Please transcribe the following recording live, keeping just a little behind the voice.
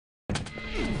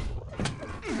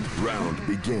Round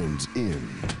begins in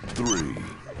 3,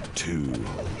 2,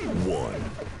 1.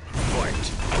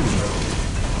 Fight!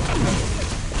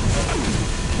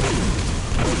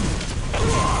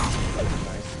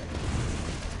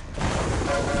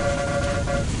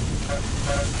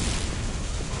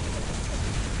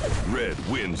 Red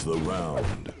wins the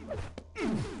round.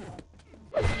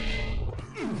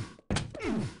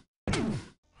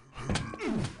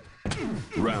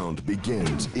 Round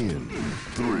begins in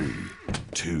 3,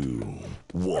 2,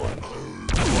 1.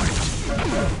 Fight!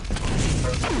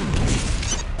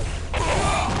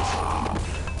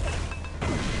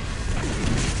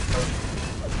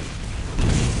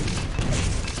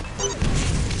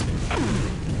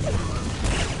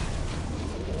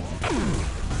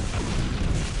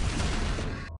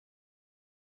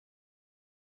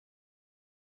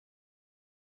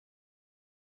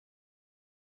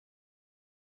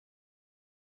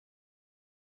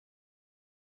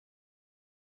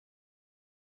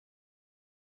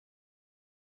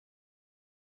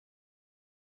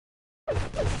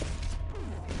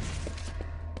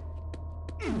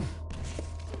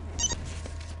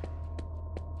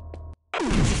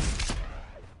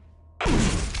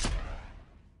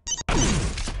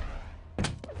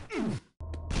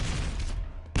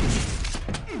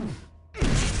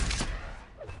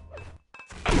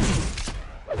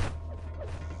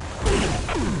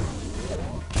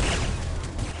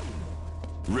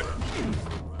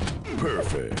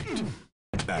 Perfect.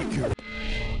 Accurate.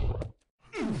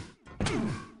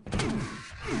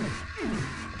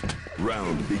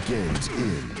 Round begins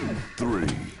in 3,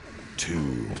 2,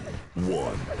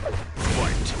 1.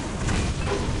 Fight!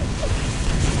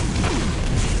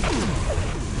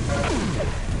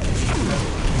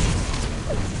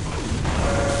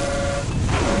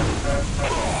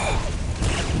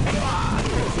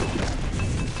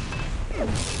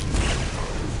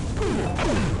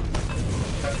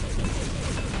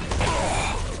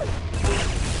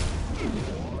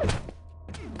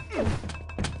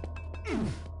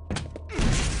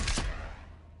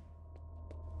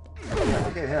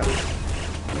 Look at him.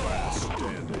 Last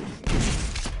standing.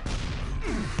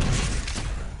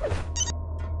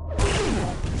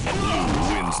 Blue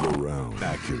wins the round.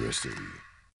 Accuracy.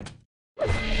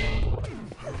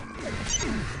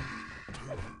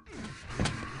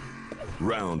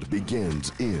 Round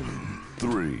begins in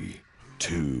 3,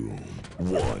 2,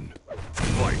 1.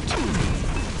 Fight!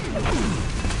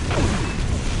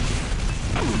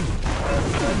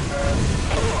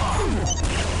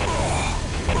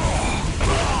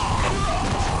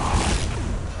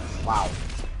 Wow.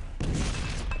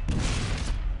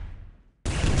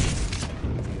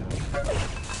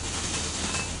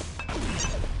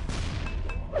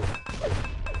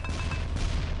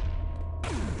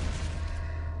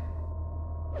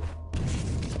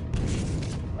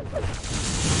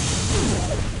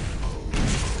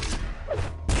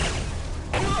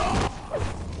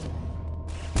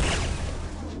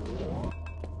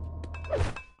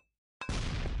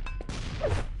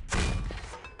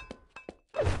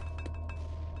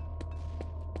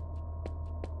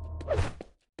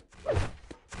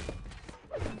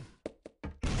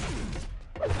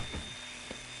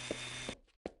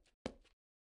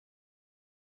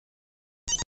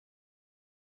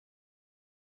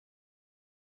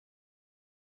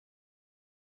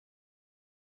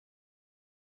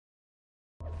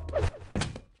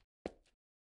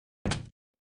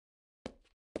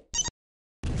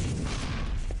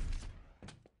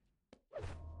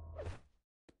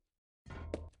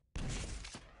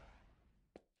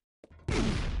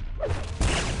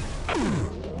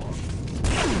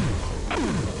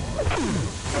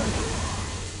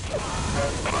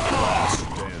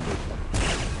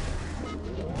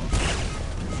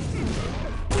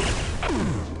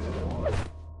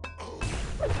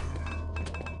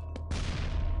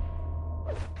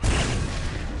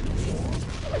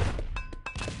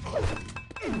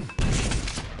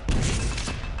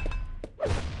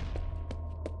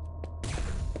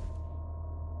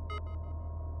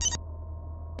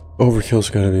 Overkill's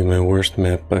gotta be my worst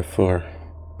map by far.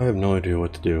 I have no idea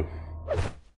what to do.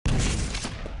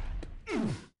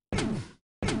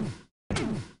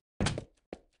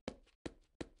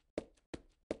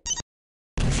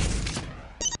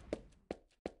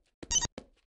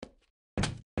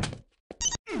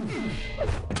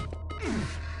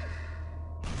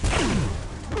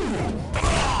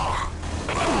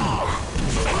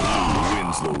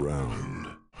 Wins the round.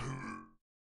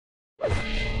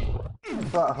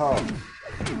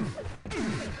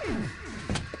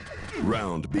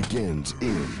 Round begins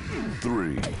in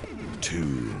 3, 2,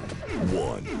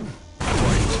 1.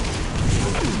 Fight!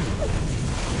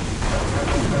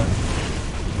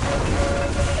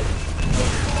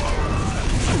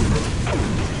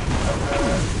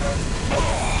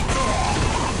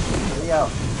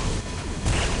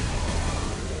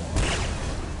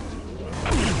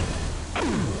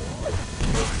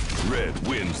 Red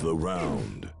wins the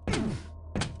round.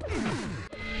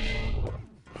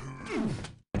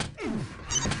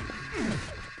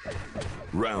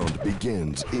 Round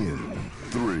begins in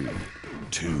 3,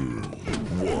 2,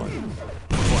 1.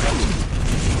 Fight!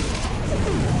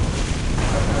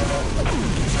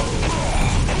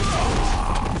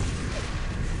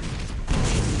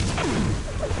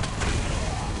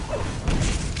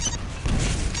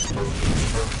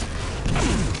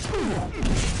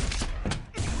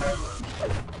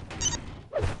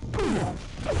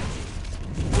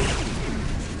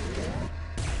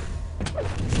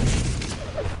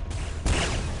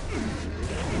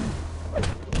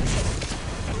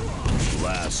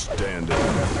 Last standing.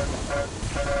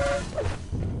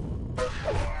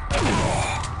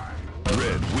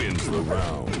 Red wins the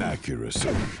round.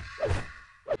 Accuracy.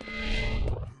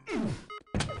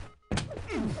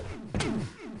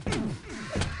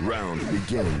 Round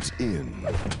begins in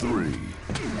 3,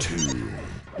 2,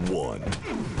 1.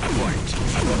 Fight!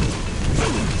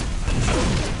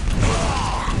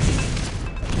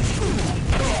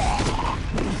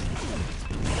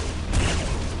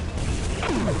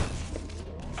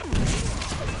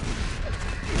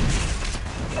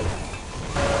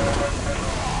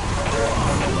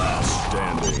 Last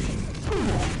standing.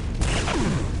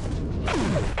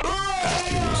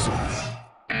 Accuracy.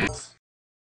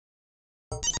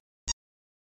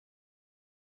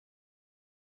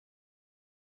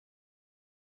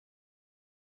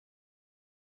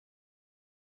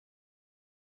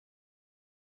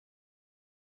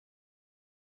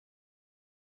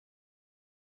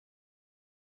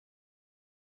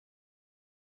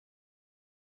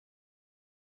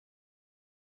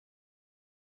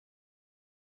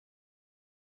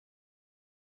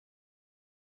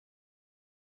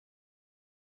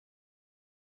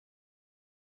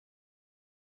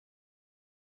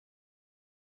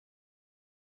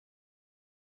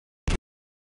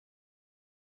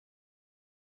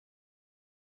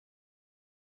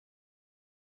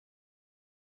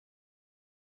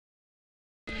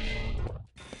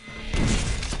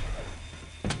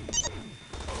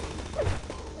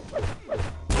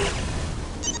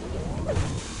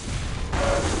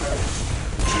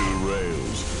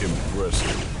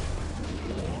 Impressive.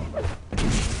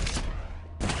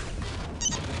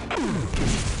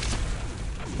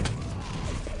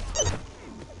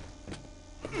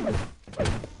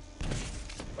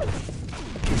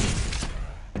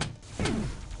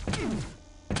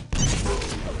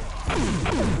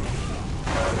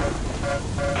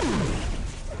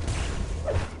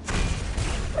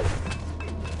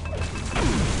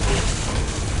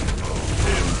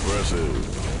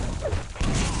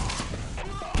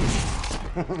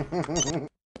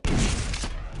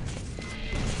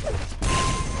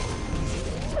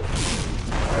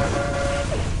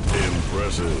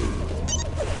 Impressive.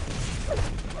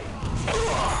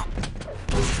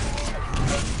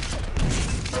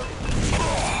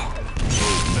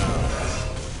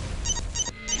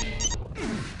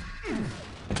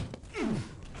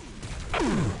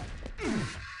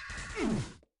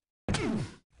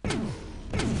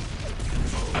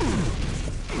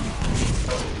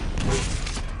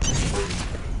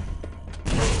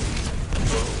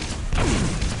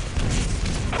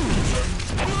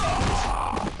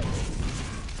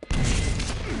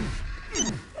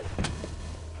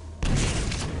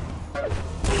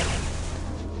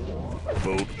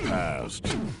 Vote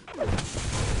passed.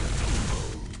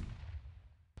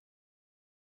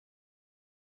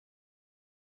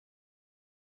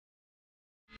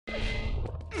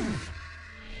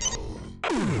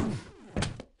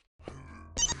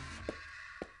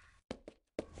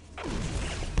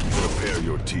 Prepare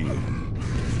your team.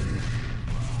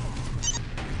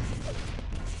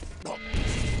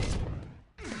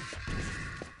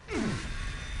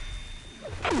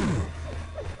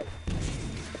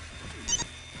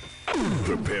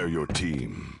 Prepare your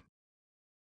team.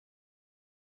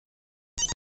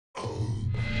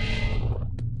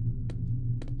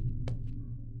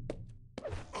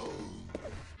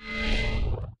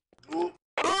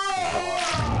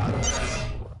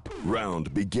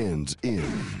 Round begins in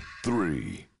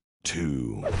 3,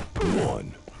 2,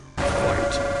 1.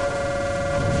 Fight!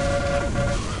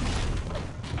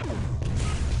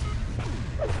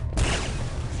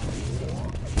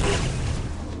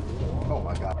 Oh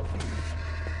my God.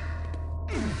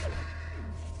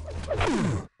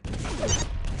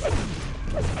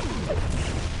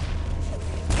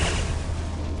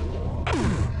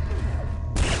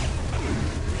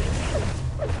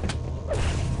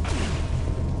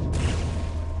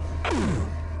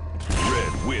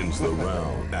 Red wins the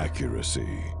round.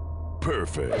 Accuracy.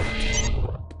 Perfect.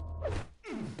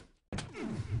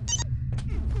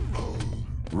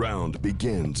 Round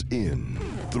begins in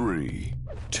 3,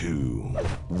 2,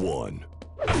 1.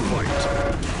 Fight!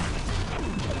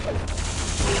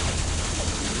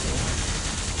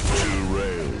 2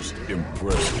 rails.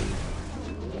 Impressive.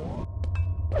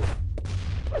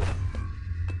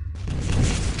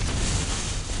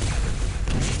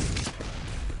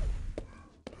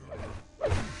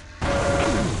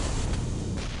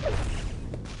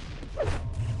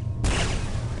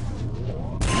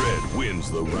 Red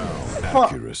wins the round.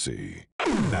 Accuracy.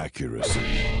 Accuracy.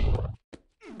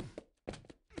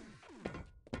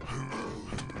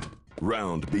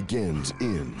 Round begins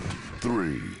in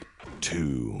 3,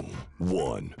 2,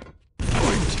 1.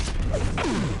 Fight!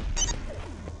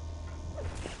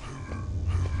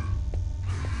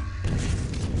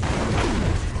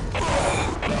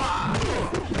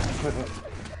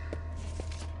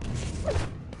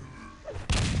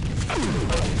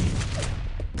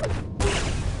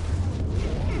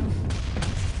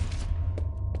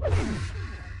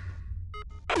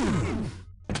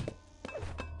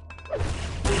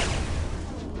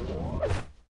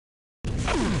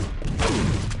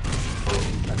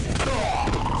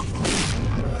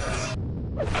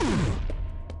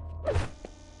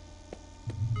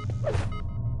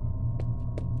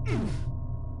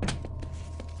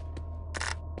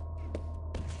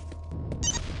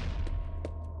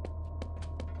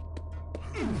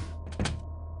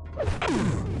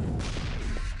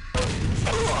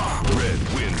 Red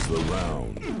wins the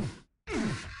round.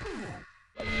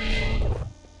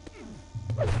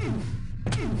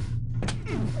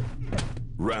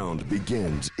 Round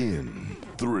begins in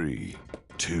 3,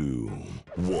 2,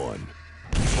 1.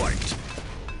 Fight!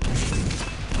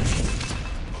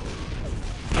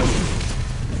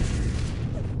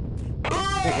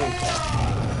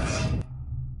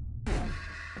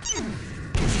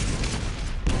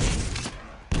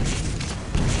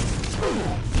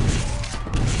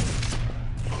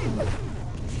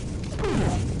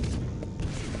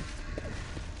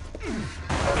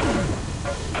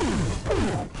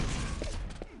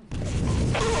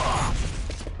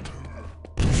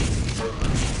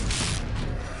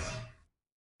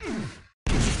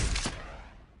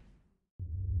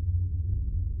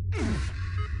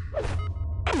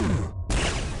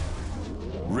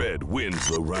 Red wins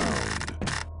the round.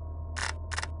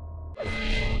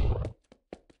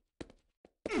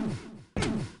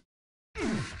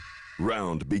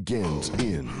 Round begins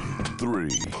in 3,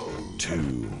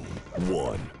 2,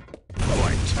 1.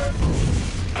 Fight!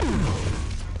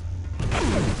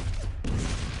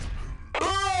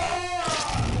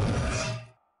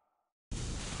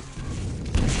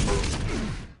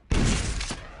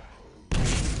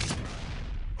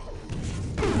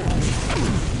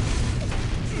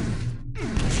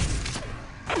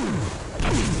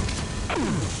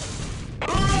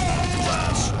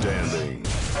 Last standing.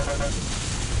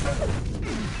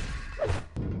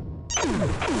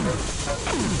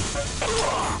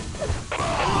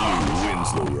 Blue wins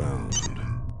the round.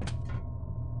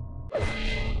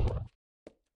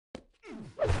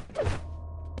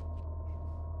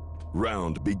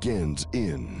 Round begins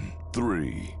in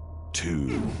 3, 2,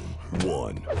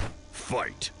 1.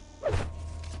 Fight!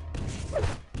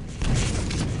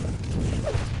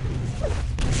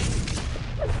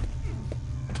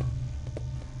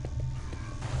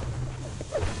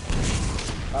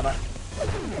 Bye-bye.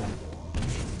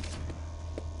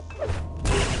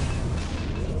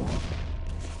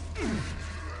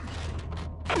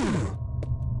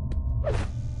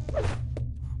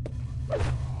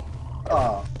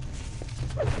 Oh.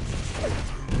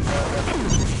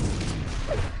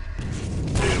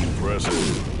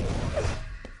 Impressive.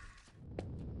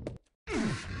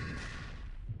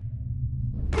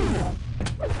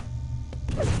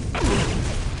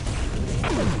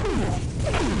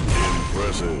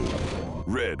 Impressive.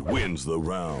 Red wins the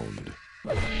round.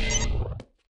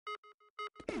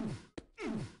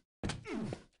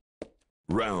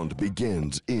 Round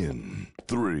begins in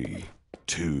 3,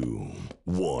 2,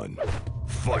 1.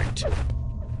 Fight!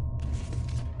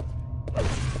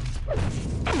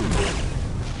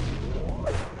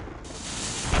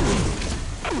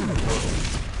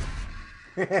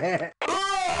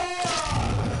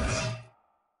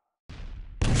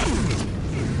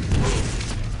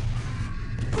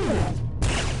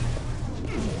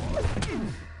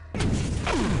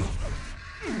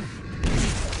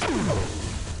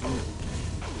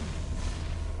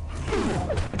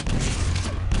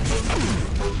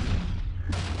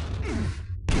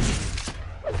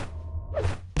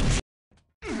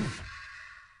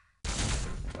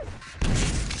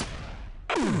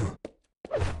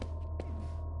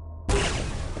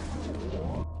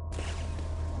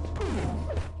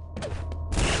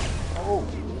 Oh.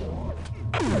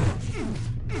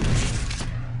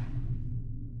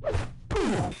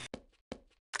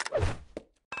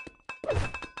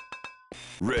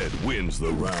 Red wins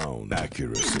the round.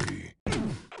 Accuracy.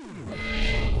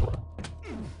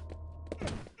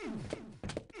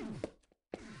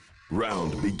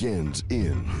 Round begins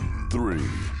in 3,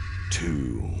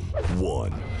 2,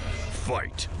 1.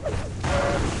 Fight!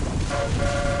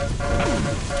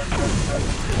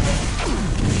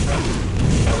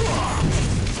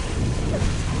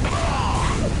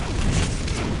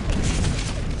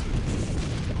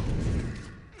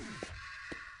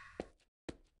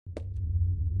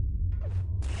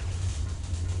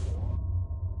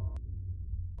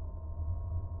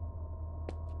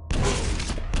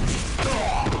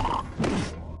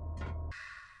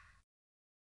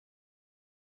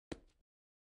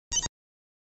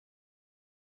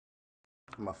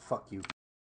 I'ma fuck you.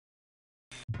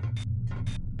 I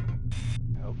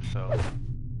hope so.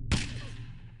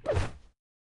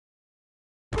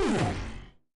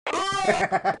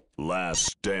 Last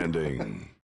standing.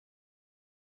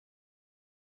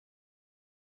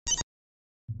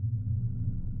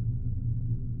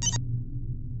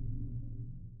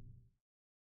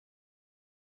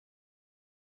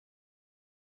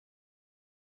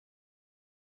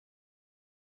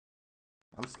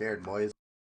 I'm scared, boys.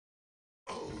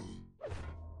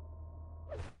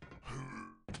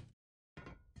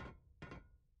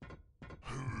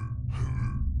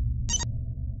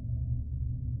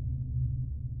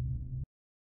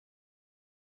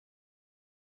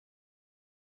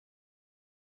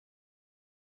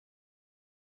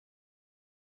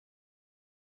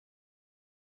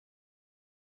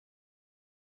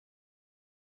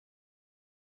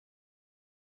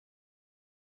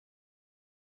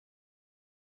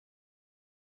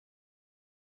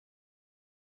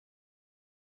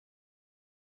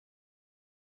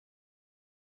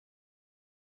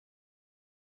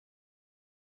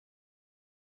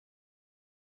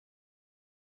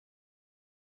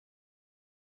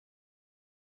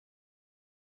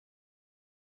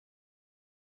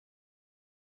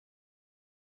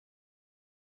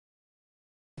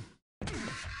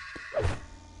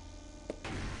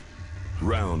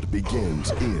 Round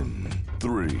begins in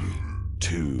 3,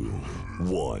 2,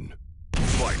 1.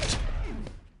 Fight!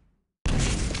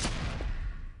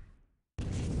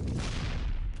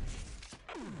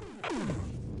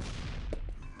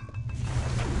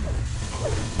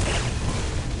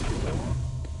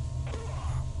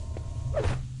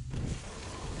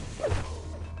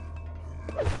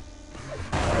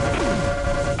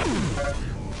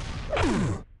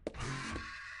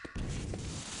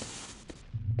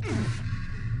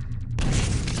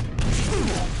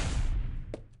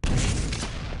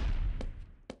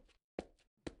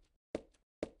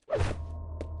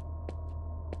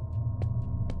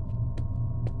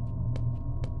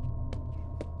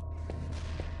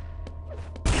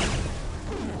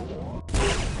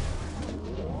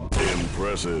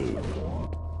 Impressive.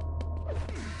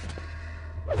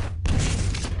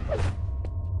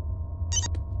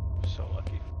 So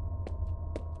lucky.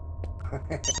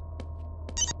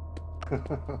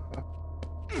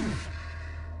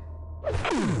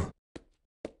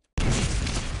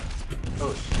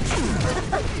 Oh,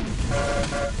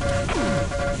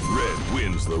 Red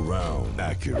wins the round.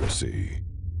 Accuracy.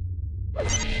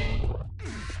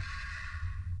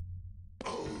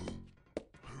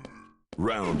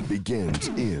 Round begins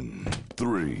in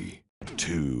 3,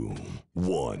 2,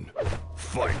 1.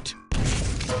 Fight!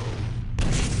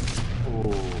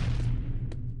 oh.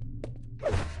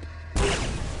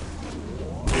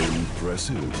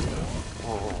 Impressive.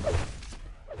 Oh.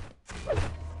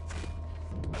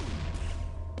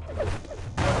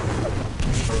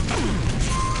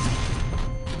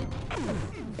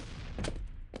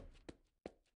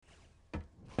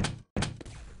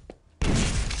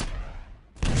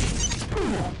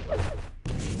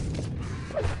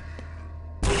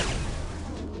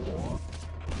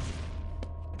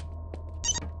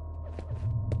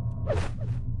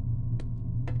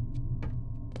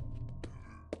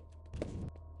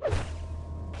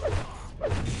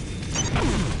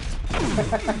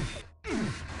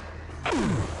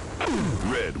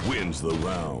 Red wins the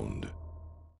round.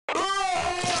 We're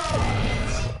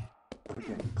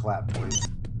getting clapped, boys.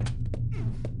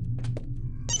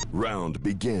 Round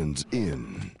begins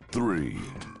in 3,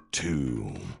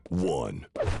 2, 1.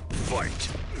 Fight!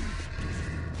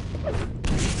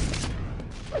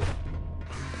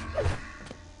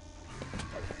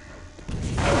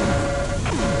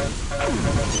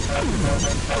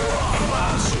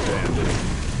 Last standing.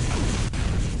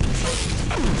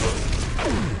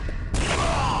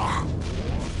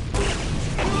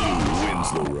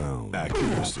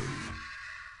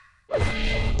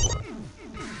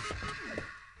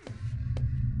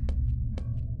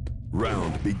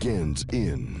 Round begins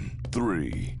in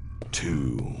 3,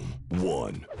 2,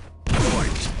 1.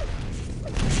 Fight!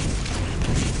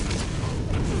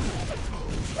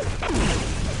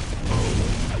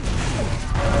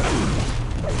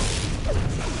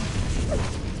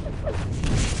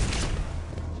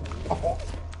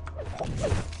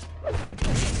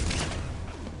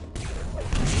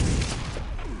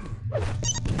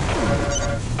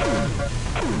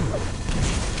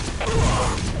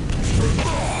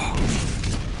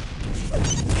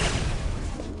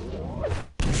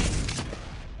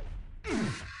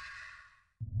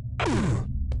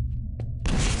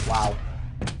 Wow.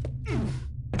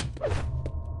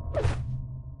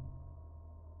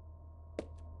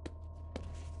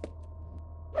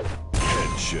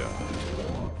 Headshot.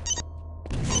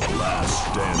 Last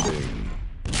standing.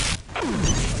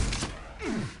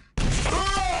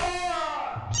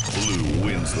 Blue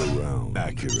wins the round.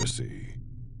 Accuracy.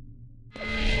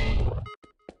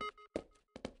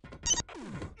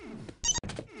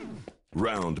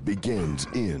 Round begins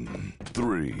in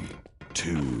 3,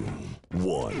 2,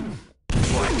 1.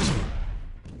 Fight!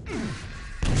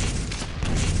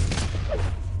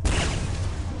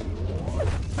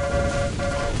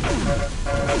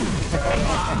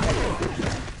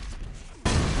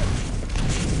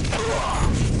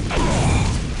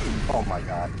 Oh my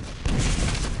god.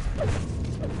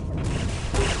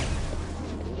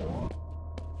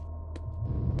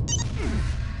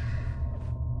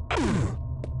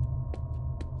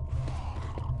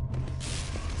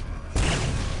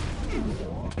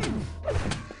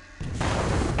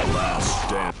 Last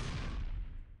stand.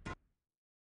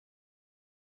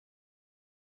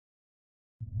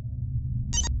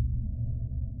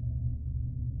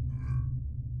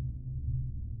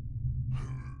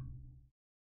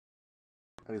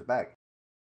 Oh, he's back.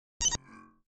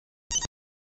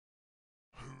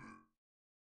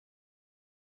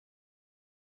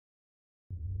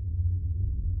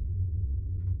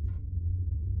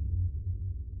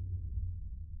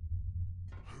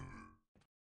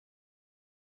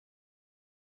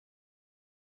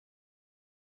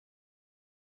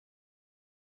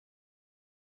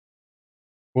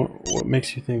 What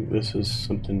makes you think this is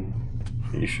something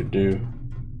that you should do?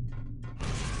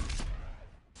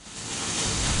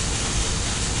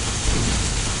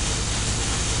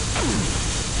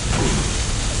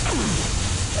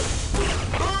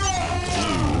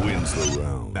 Blue wins the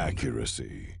round.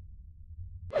 Accuracy.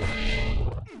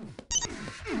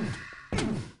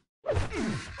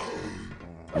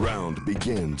 Round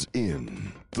begins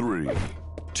in 3,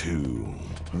 2,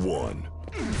 1.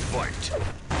 Fight!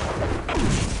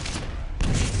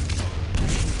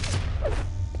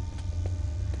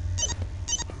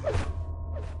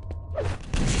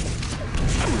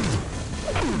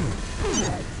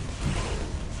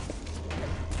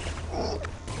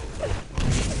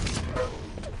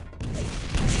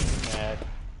 Mad.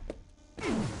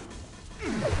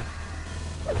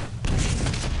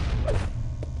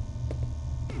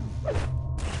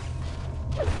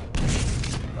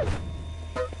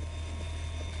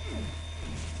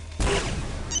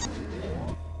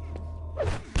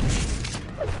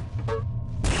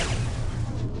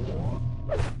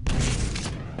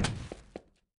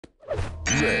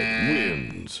 Red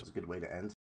wins. That's a good way to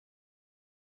end.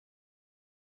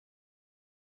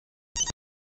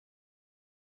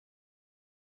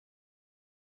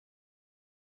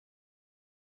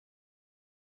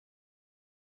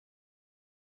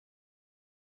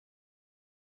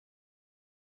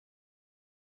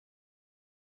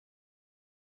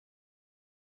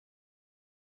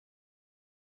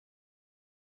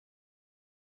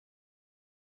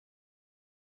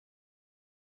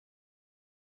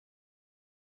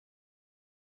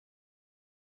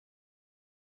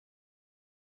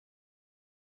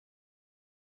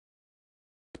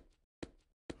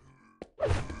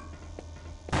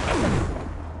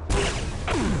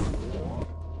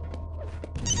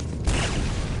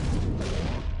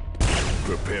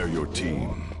 Prepare your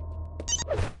team.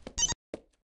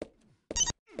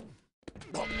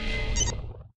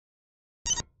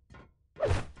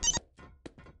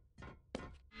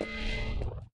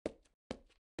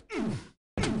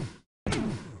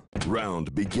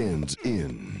 Round begins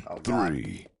in Oh, God.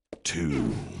 3, 2,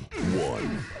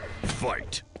 1.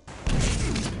 Fight!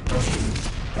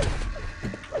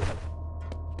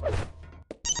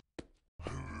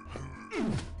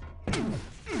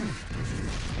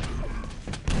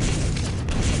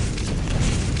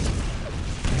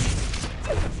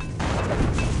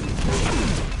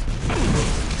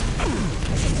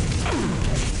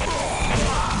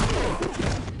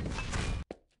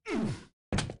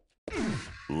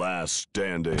 Last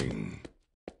standing.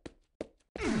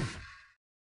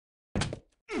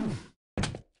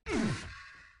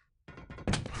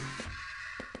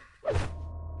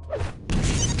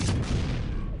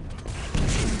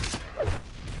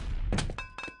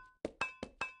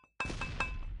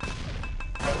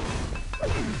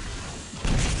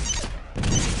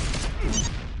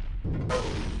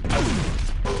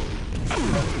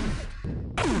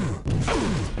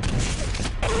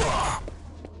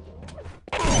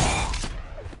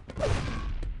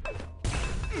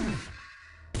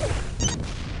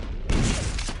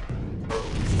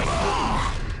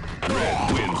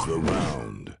 Red wins the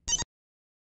round.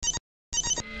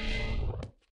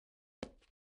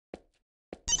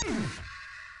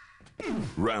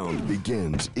 Round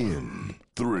begins in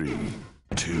 3,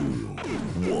 2,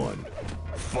 1.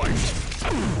 Fight!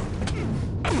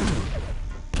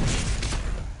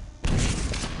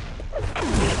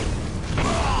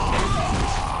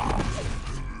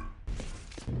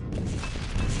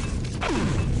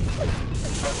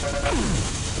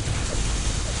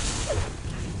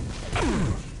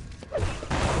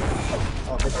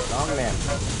 Oh, this is wrong man.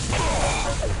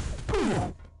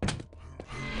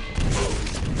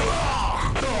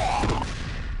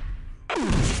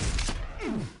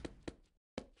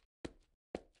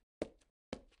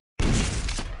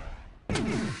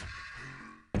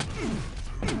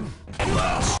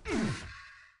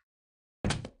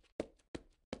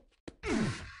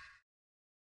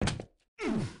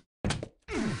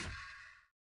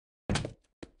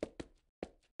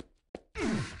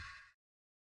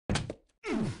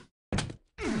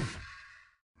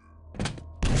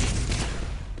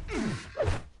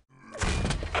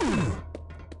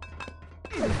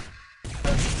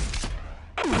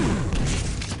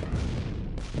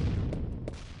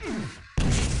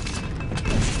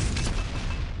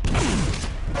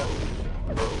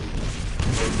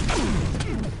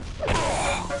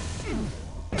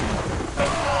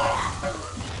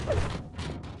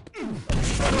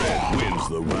 Red wins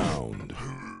the round.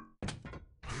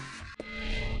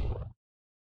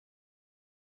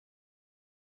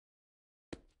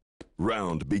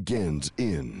 Round begins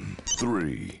in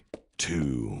 3,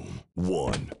 2,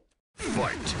 1.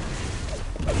 Fight!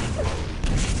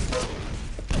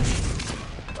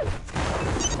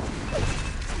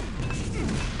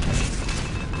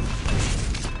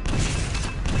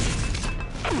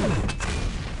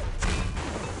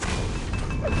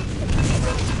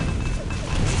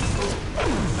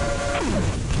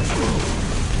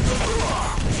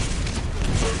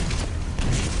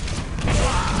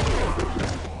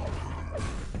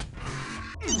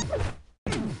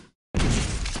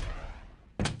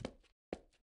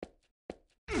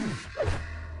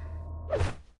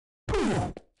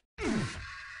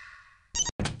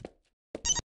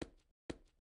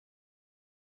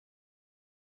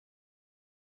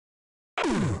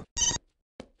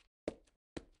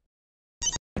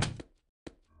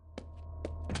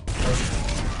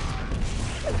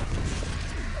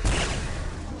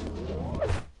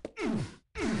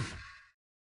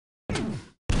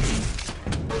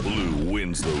 Blue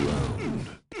wins the round.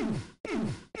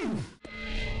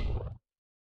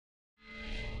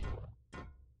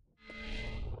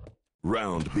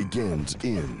 Round begins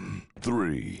in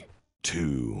 3,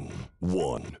 2,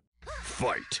 1.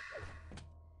 Fight!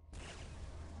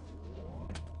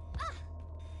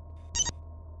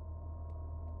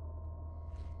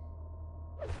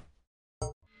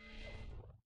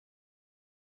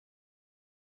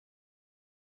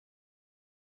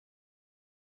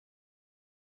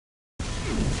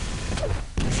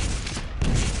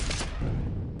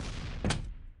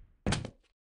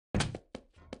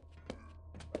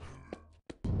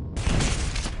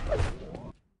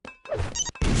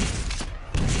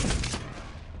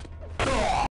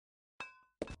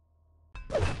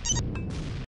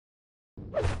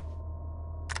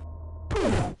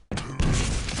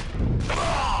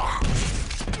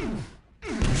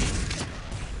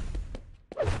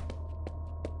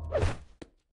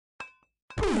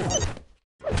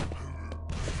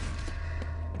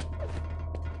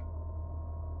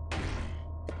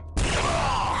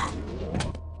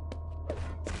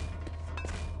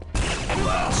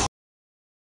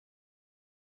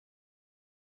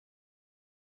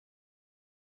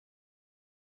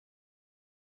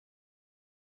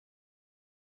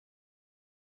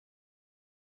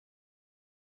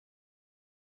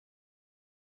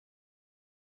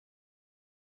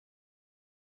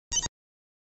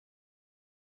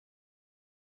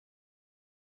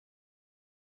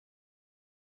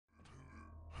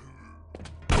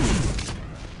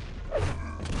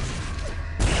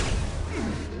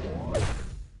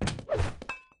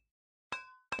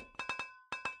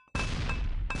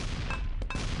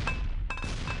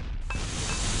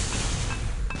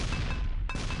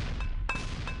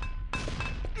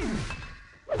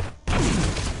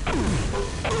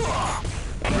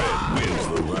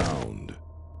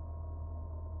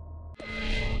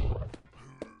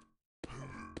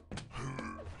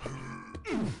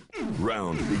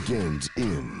 Round begins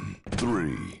in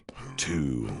 3,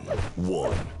 2,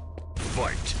 1.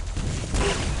 Fight!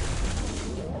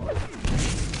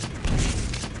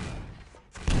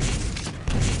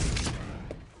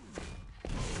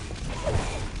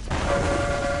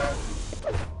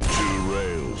 Two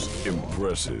rails,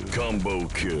 impressive. Combo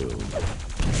kill.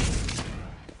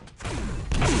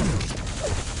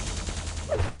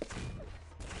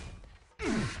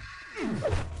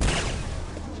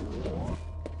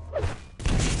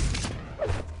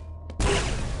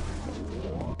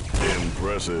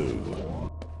 Impressive.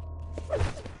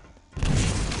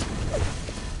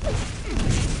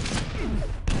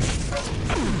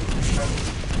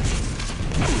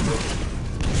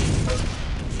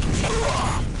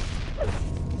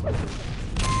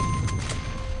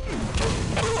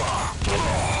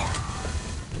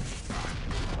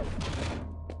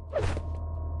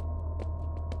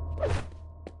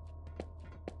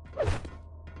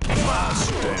 Last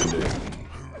standing.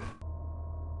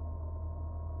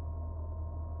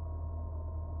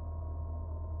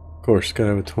 Of course, gotta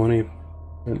have a 20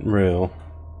 rail.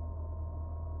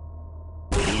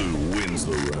 Blue wins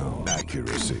the round.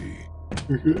 Accuracy.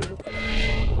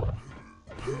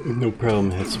 No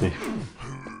problem hits me.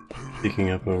 Picking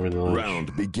up over the ledge.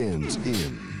 Round begins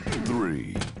in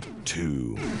 3,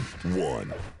 2,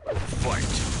 1.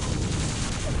 Fight!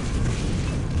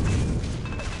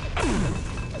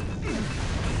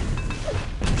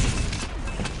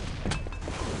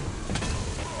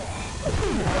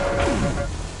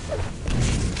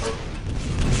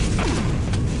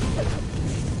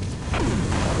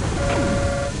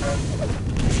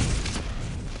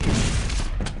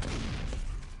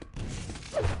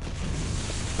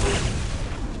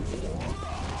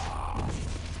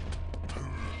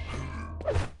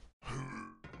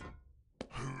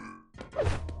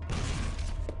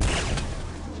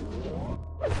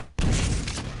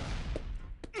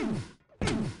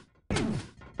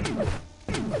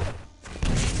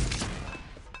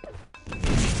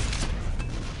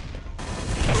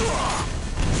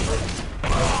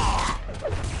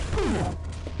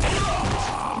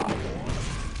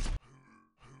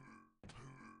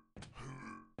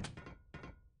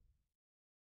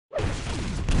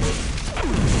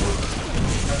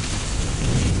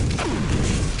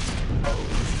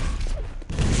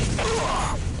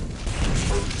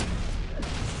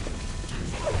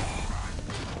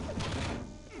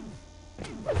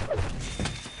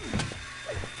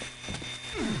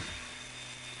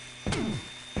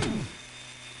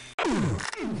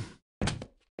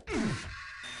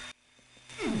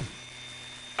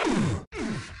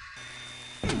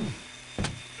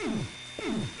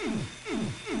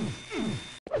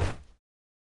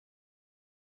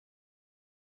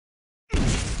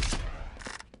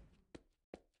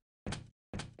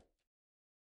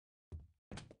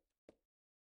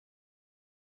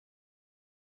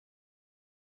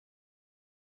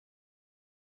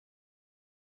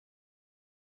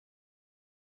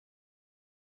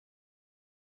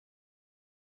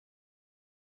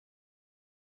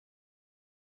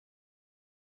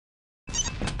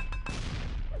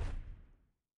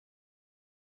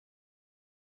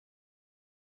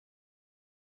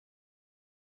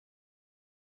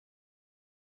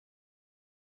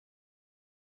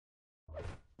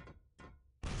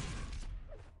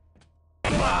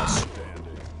 Last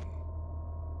standing.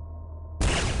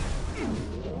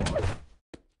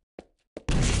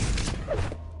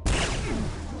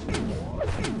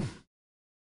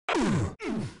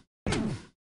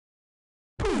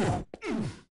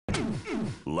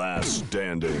 Last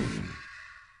standing.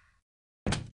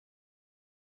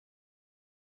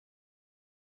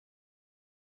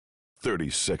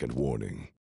 "30-second warning.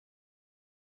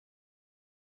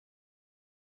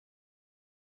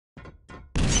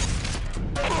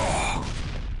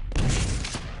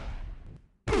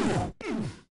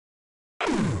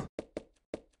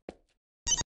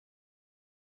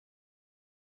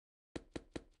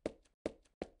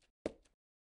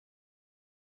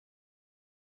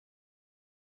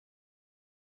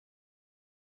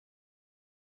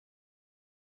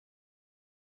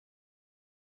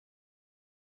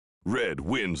 Red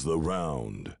wins the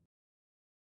round.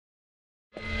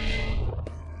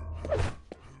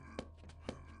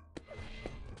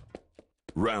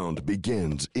 Round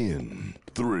begins in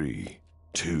 3,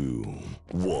 2,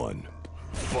 1.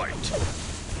 Fight!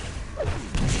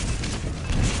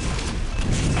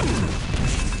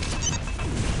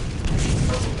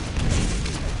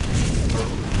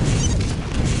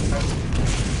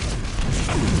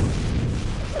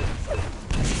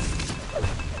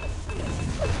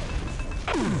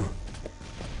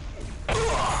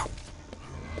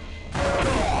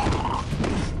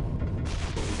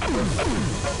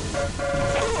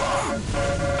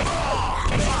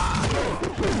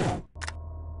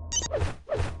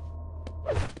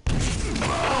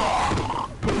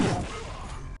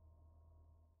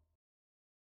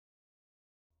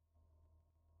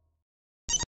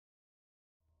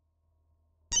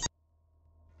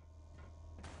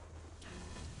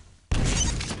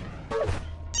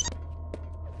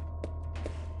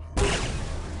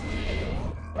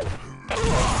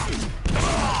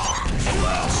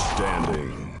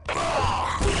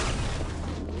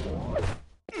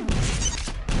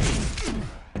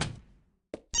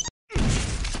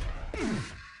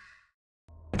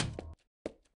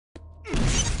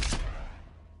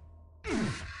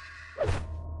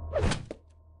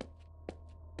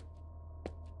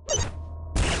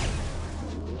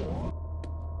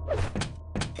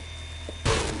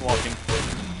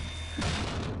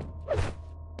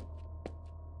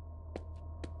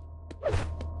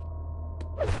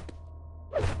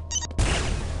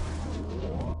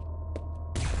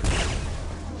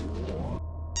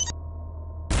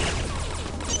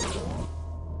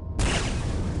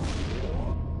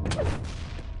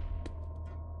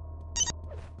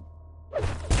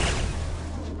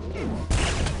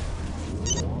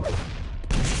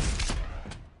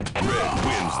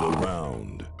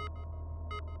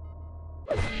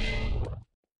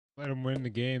 Let him win the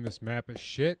game. This map is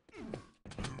shit.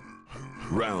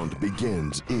 Round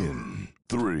begins in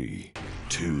 3,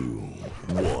 2,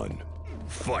 1.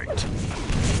 Fight!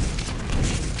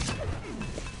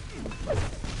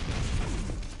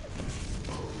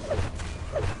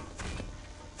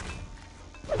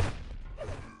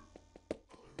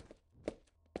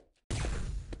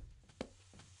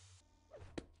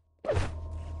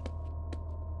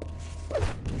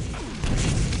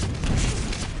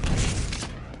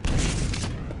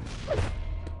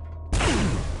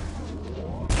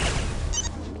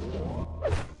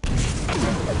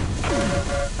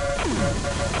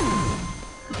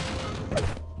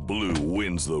 Blue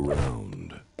wins the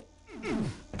round.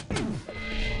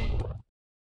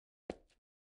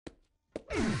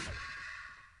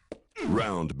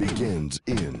 Round begins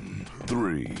in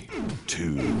 3,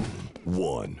 2,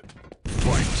 1.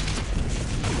 Fight!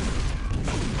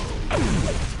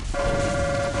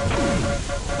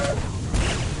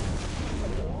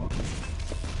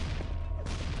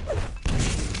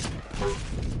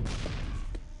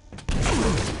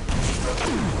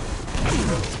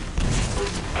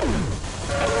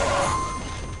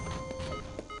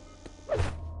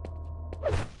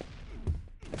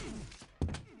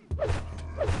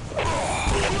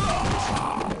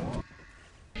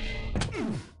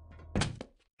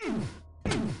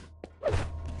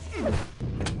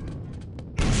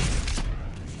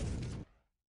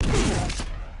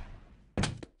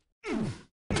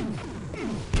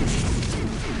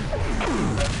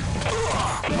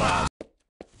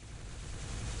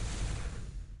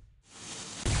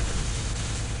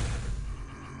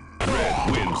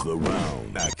 Wins the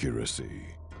round. Accuracy.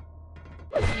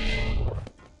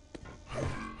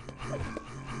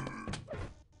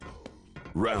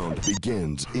 Round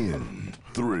begins in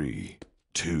 3,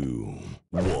 2,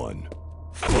 1.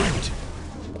 Fight!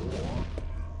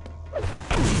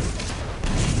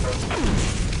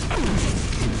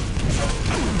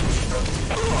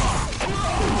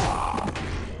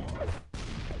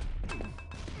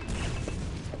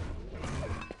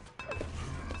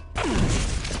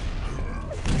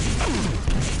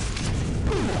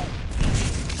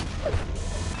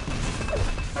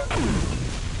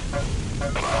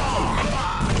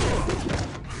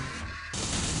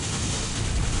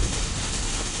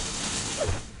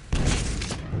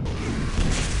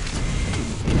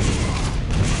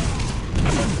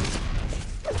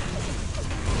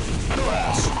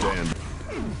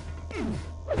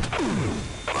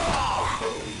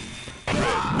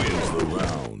 Red wins the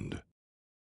round.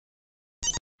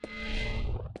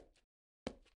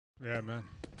 Yeah, man.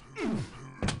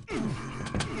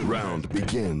 Round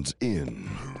begins in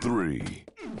 3,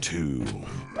 2,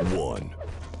 1.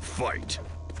 Fight!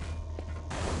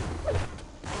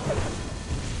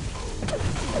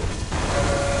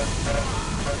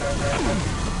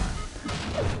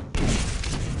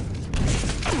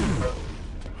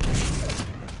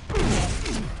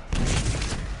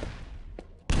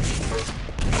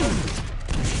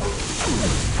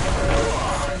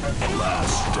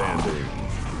 Last standing.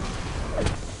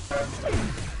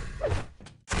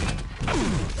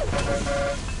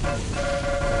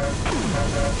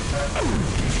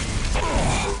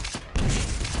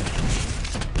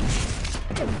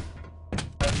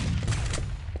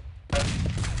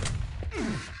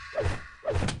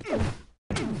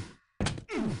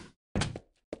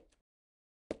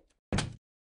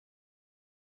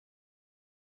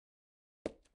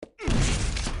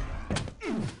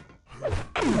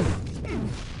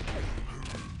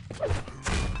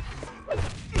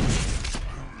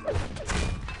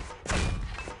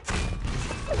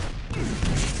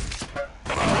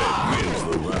 Wins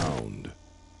the round.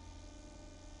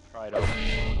 Right over.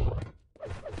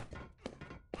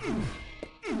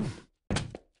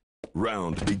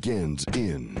 Round begins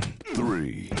in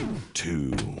 3,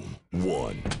 2,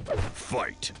 1.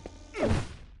 Fight!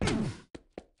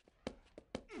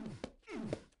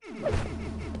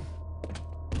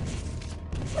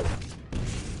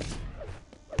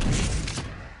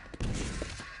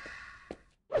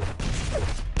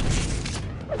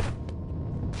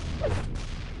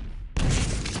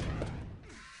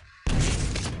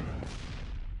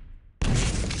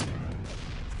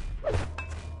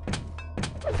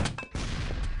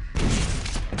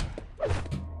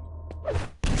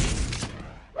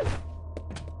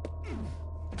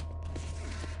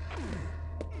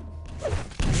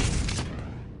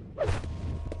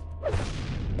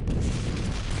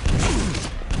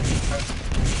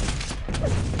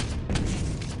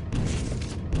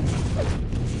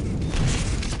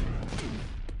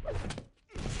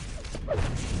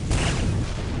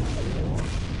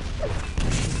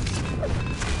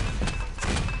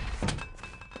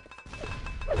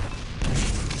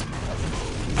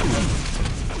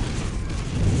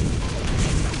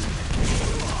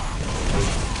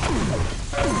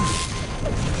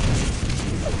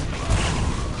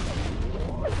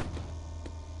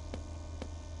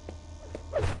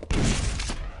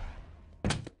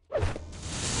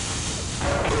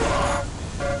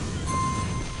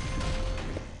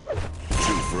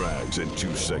 Max in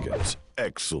 2 seconds.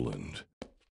 Excellent.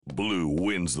 Blue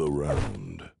wins the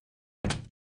round.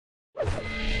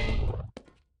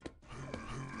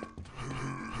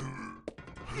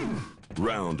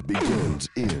 Round begins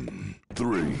in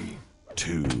 3,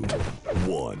 2,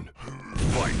 1.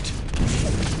 Fight!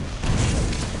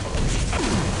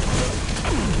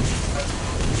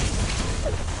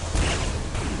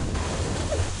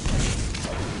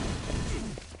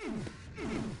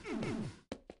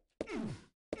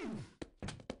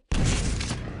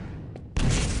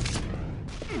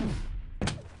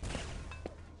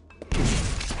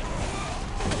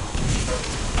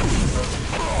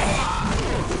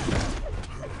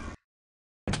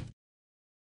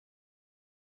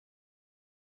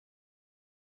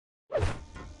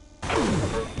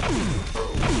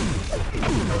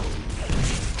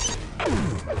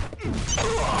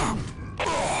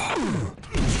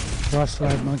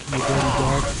 Cross-slide monkey, you dirty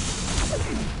dog.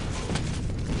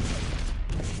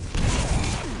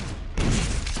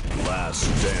 Last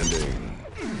standing.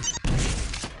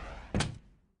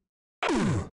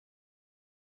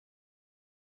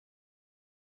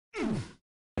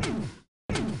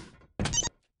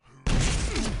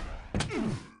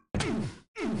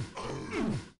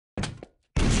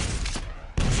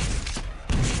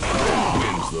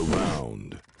 Wins the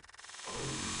round.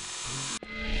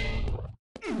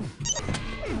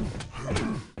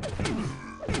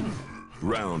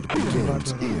 Round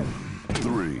begins in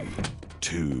 3,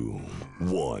 2,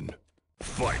 1.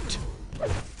 Fight!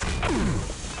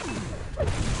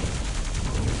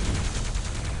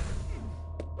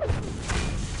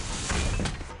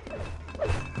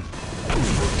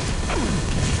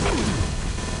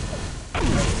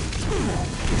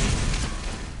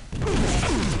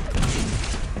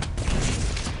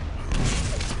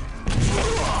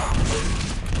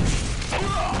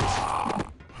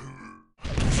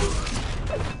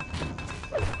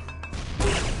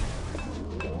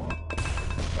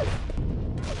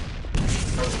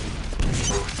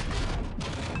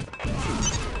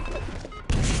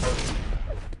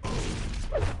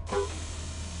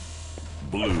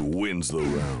 Blue wins the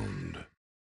round.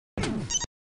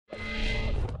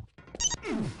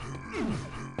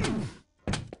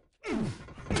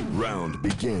 Round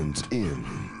begins in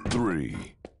 3,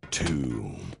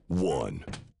 2, 1.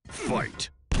 Fight!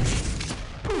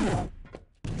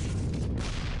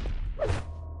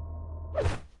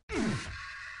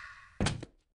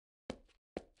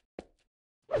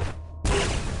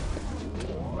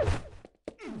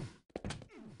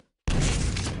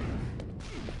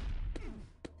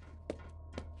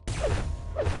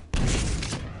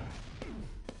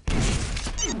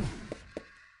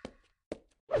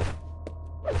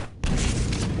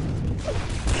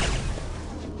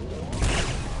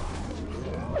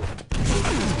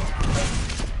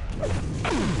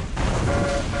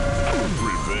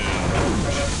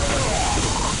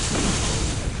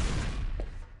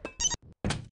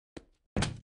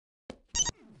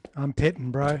 I'm pitting,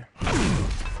 bro.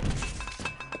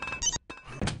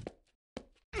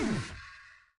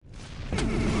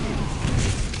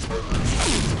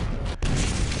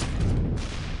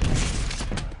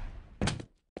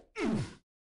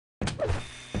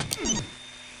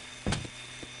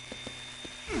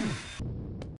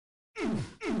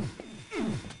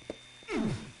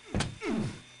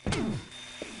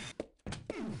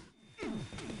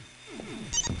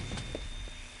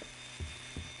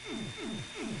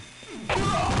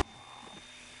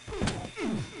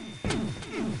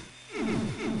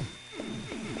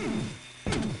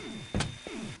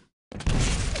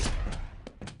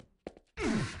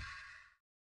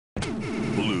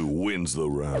 Blue wins the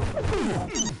round.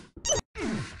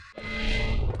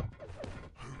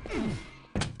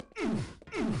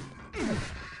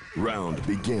 Round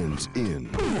begins in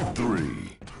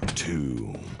 3,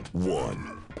 2,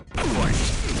 1. Fight!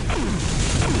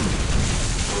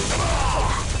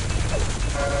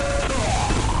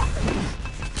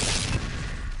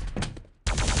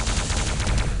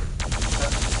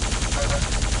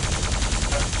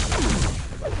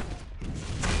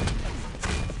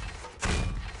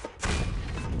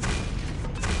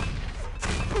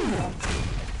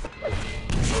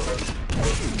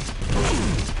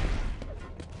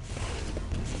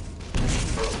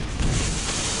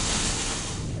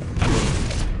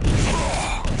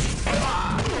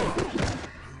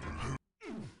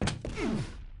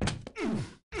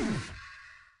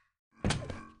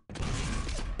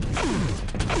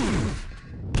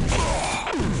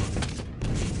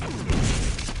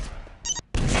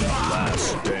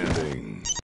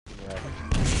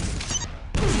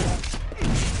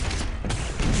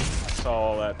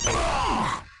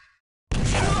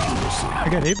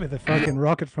 got hit with a fucking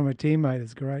rocket from a teammate.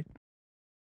 It's great.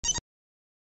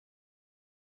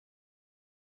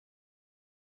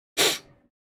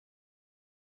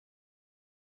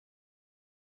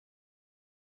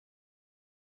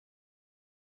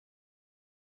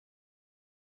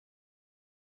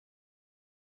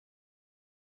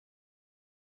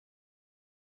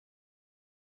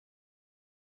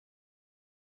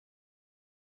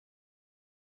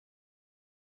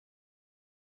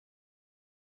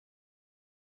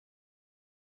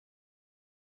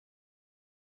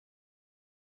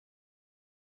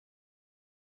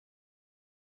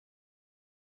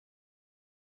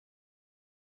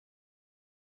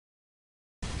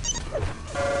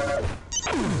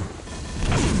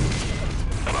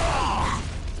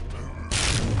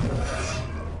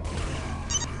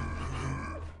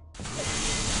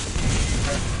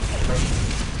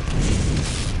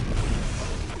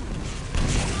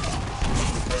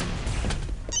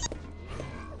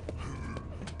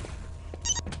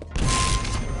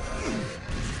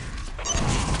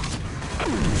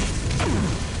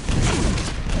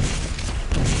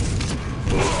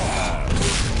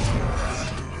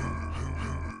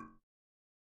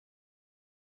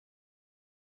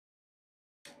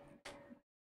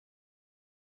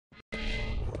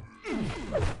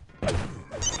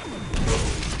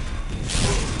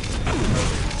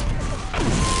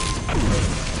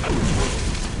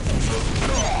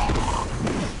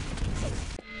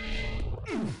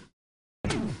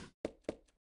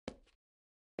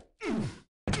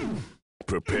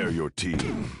 Prepare your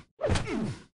team.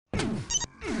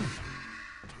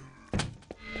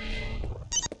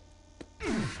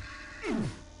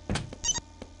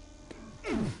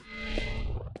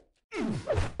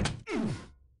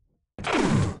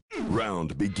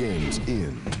 Round begins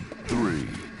in 3,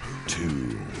 2,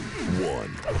 1.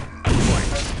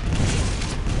 Fight!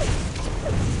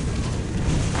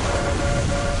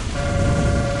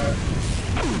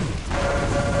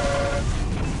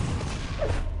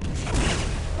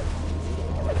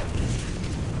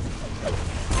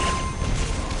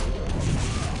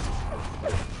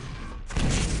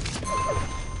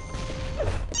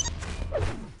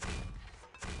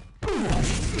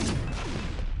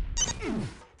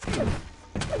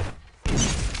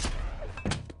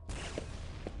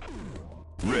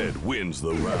 Red wins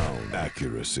the round.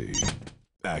 Accuracy.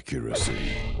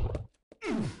 Accuracy.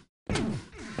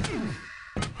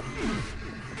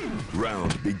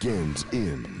 Round begins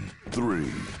in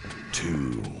 3,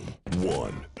 2,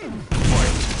 1.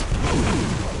 Fight!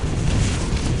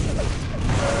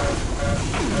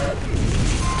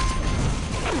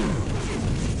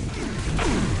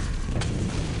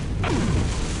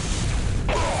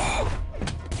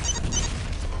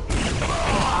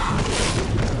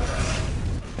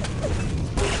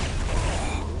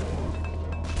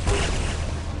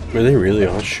 Were they really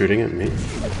all shooting at me?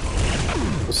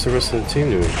 What's the rest of the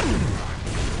team doing?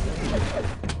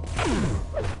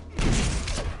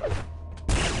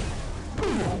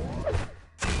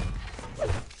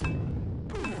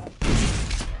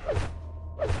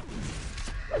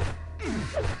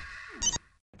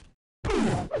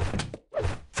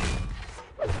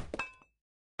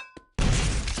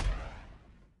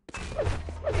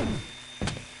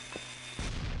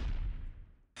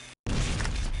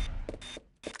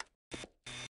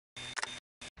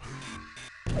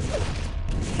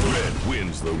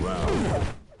 Wins the round.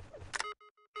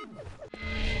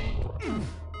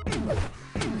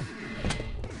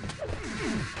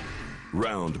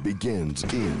 Round begins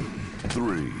in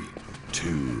 3, 2,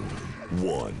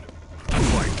 1.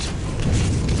 Fight!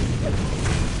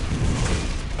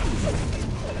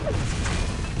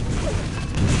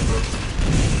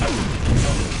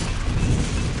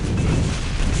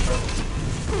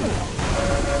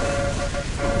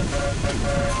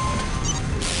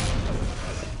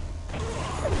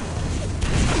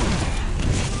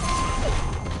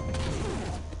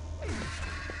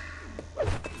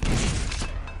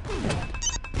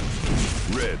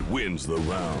 Red wins the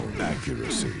round.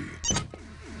 Accuracy.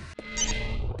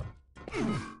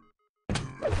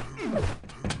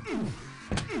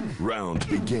 Round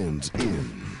begins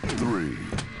in 3,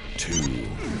 2,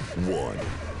 1.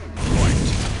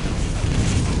 Fight!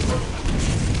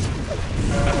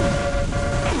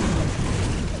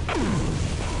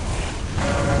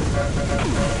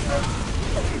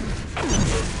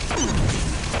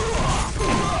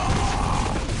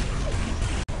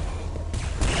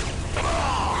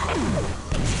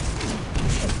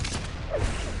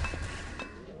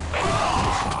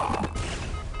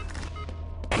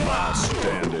 Last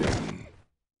standing.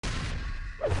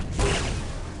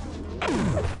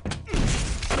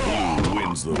 Blue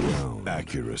wins the round.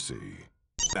 Accuracy.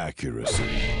 accuracy.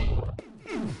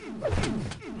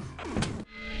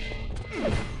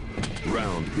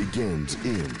 Round begins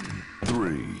in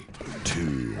 3,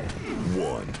 2,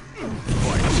 1.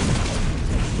 Fight!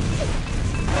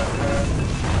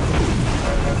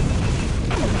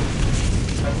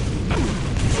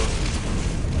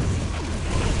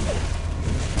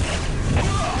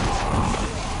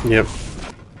 Yep.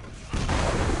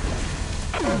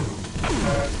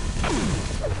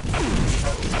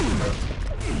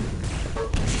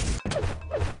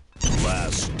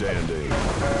 Last standing.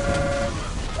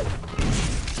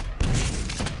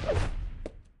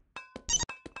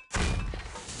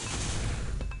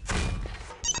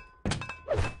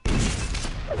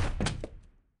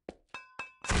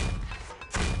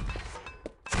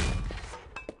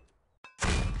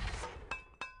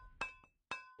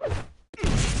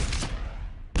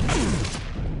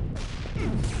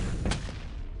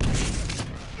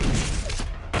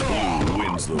 Blue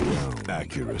wins the round.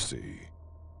 Accuracy.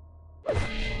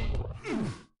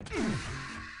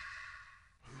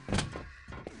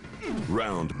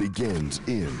 Round begins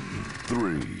in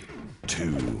 3,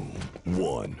 2,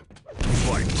 1.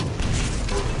 Fight!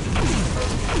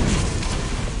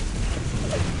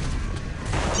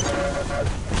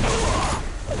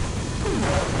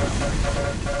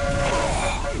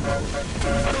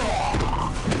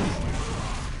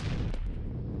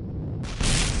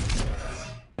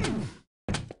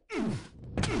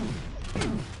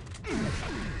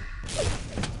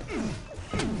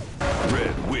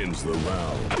 Red wins the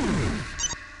round.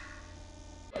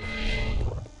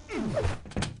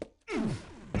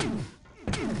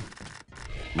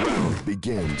 Round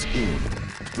begins in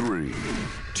 3,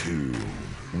 2,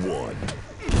 1.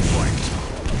 Fight!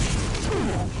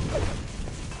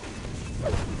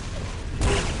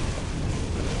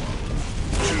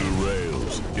 Two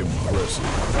rails,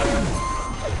 impressive.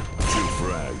 2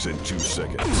 frags in 2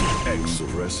 seconds.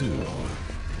 Expressive.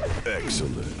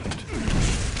 Excellent.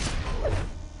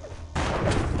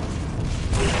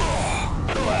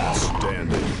 Last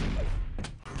standing.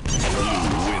 Blue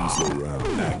wins the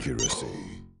round. Accuracy.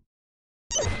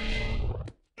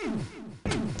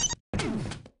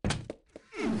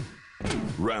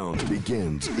 Round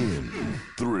begins in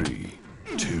 3,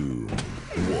 2,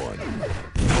 1.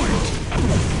 Fight!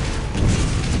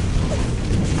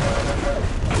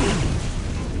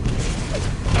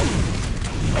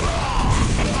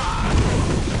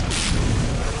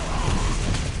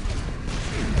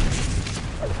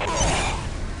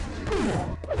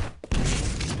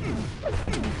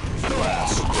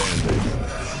 Last standing.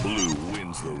 Blue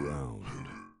wins the round.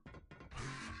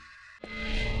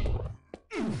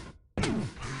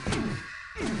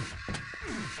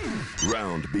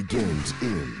 Round begins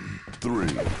in 3,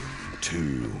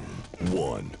 2,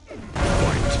 1.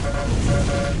 Fight!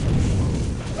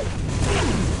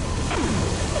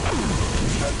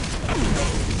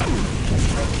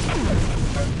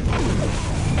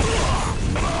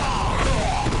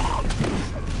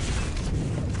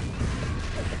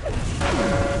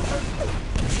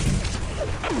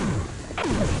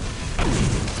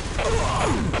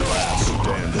 Last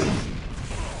standing.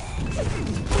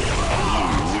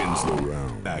 Blue wins the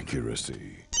round. Accuracy.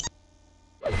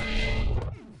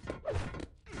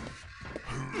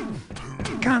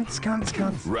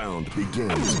 Cunts. Round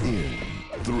begins in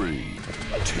 3,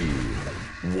 2,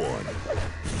 1.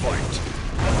 Fight!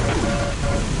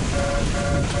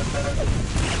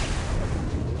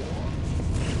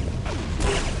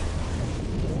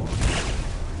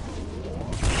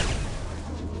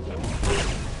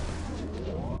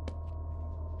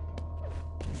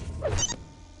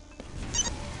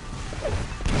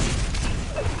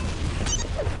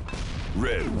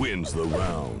 Red wins the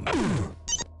round.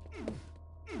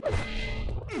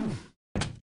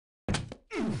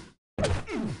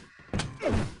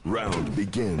 Round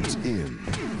begins in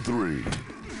 3,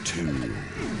 2,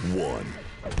 1.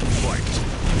 Fight!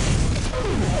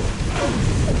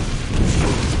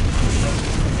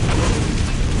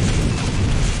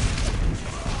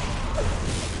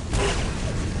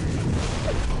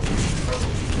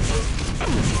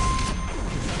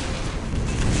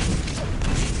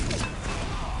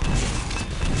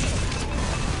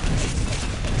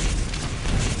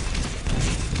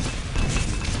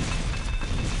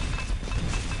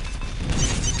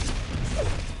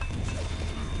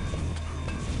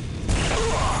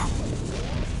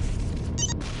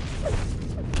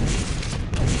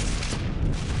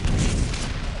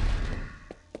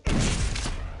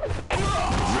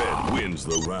 Wins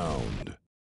the round.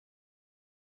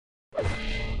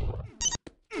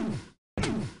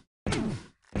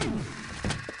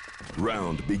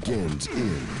 Round begins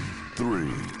in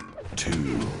 3, 2,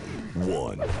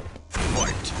 1,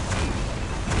 fight!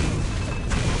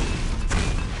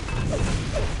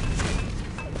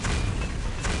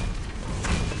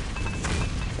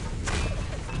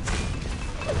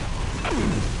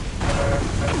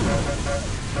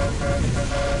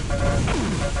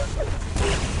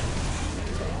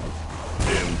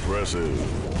 Impressive.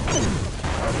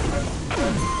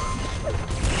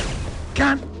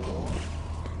 Can't.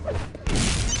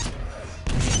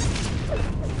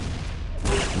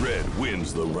 Red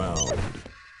wins the round.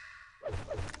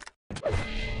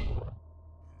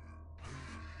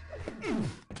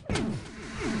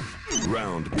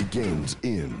 Round begins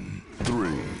in 3,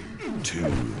 2,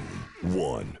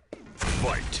 1,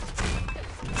 fight!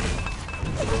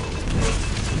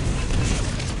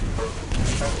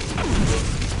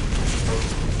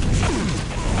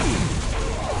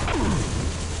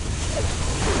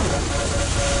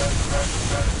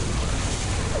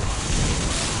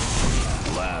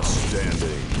 Last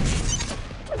standing.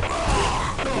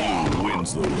 Blue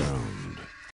wins the round.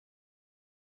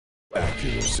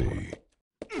 Accuracy.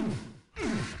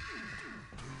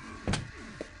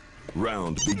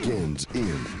 Round begins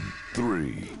in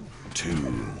 3, 2,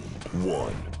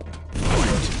 1,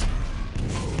 fight!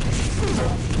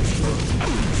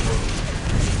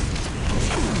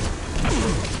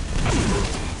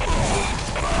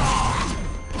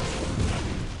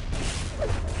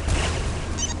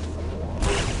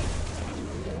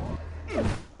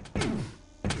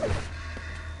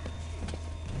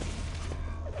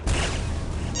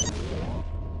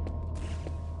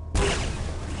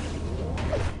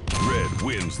 Red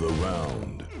wins the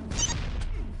round.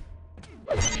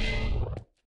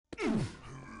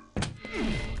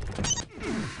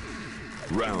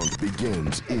 Round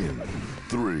begins in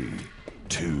 3,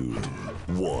 2,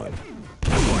 1,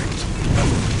 fight!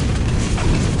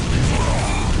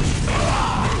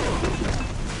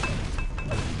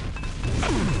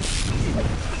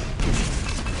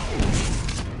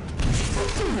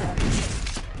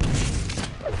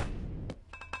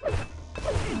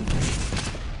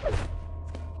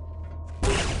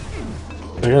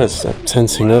 I gotta stop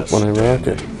tensing up when I rock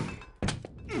it.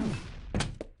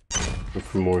 Look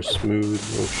for more smooth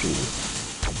motion.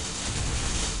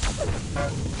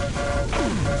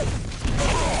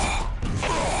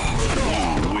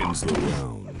 Blue wins the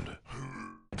round.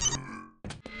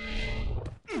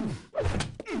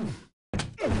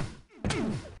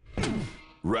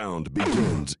 Round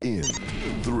begins in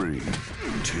 3,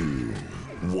 2,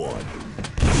 1,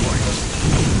 fight!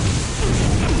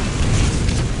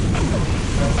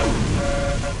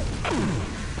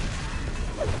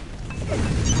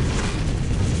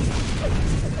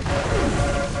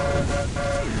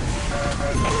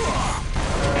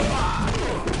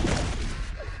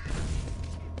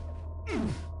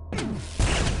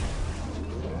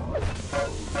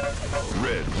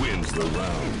 Red wins the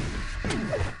round.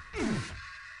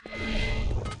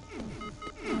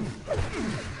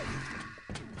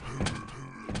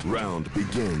 Round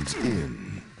begins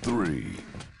in 3,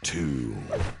 2,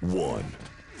 1,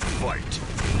 fight!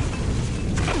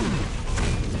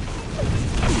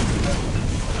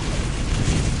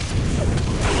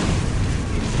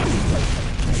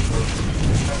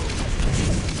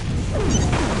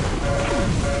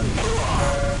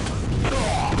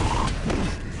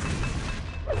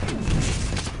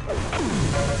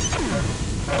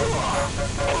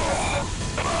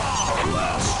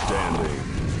 Last standing.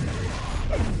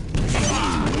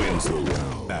 Blue wins the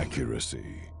round. Accuracy.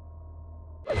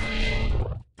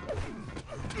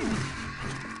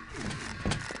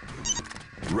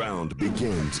 Round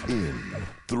begins in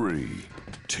 3,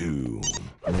 2,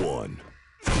 1,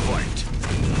 fight!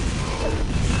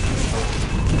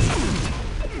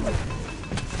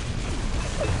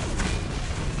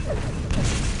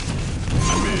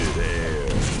 Mid-air.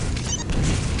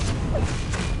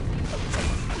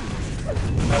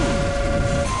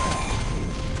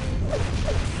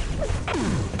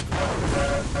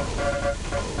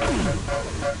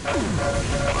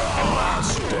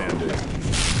 Last standing.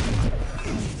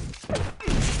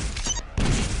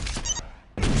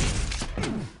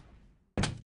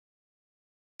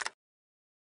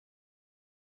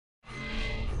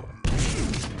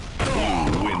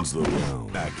 Blue wins the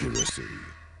round. Accuracy.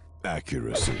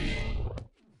 Accuracy.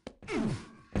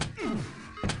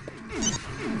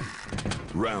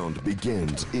 Round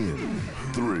begins in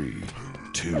 3,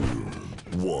 2,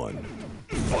 1,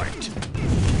 fight!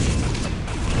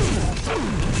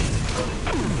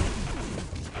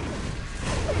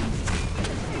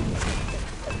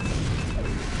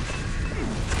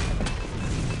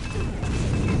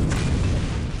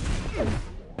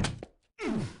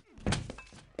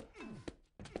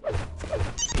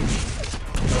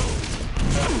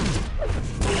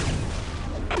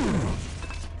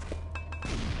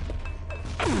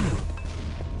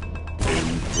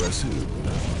 Impressive.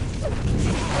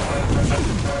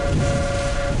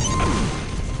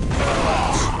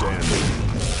 Standing.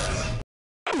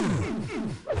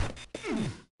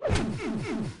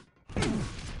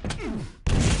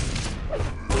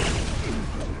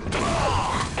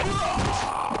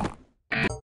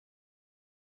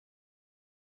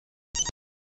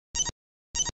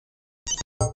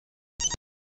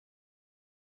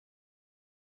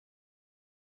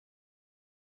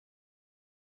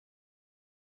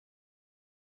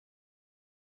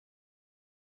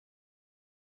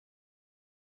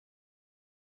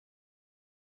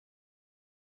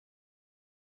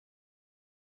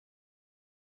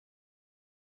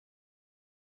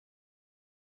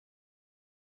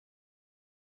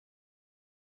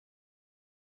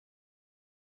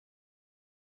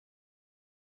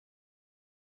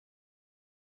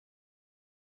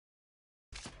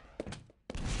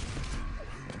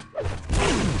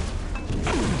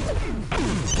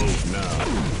 Vote now.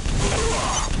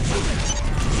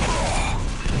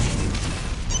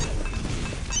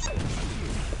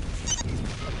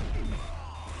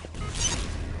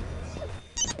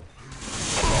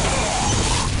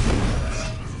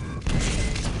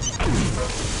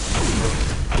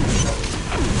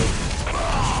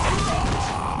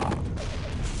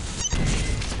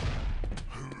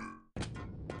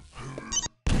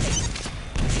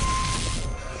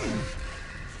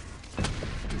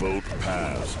 Vote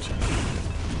passed.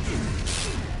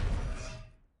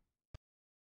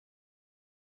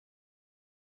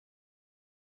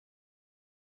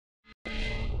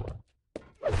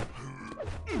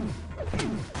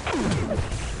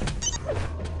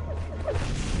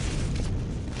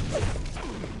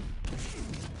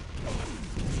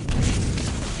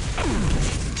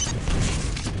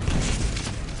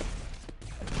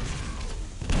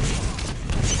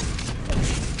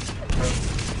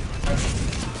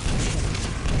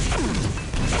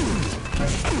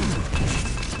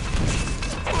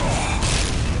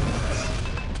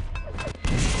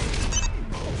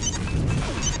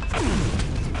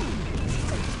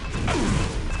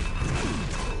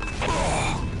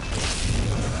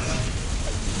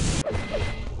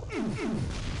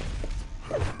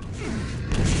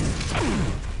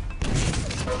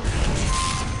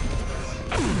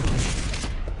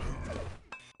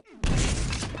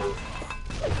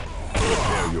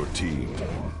 Prepare your team.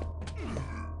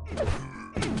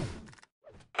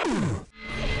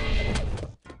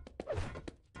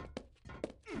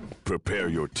 Prepare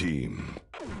your team.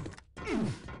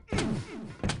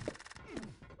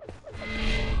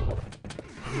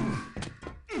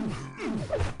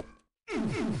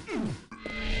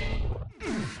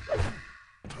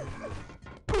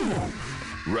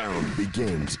 Round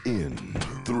begins in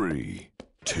 3,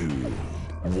 2,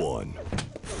 1.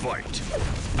 Fight!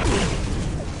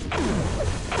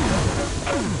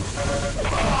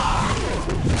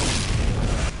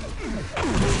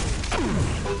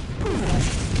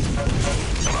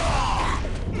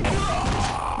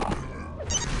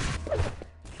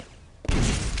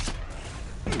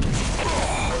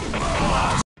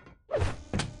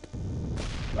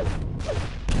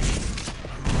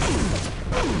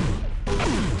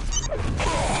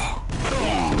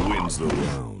 Blue wins the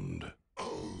round.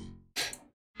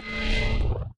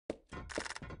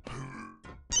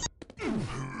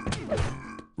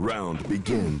 Round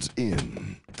begins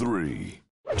in 3,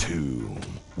 2,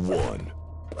 1.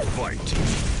 Fight!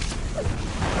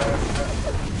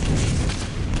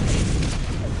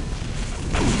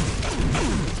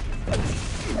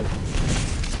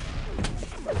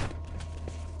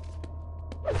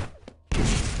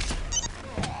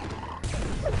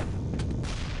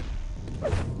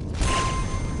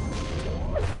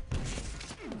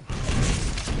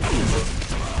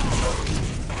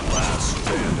 Last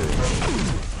standing.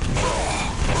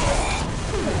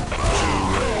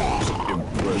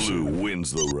 Blue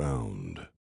wins the round.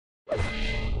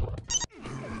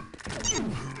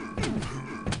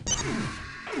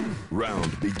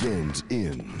 Round begins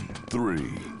in 3,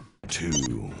 2,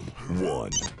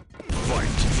 1.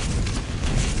 Fight!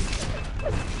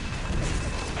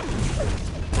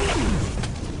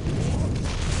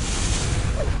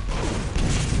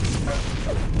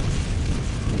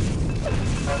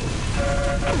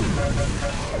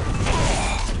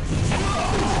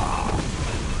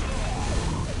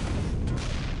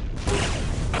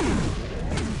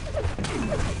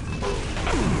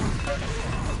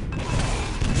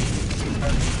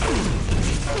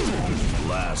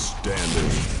 Last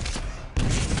standing.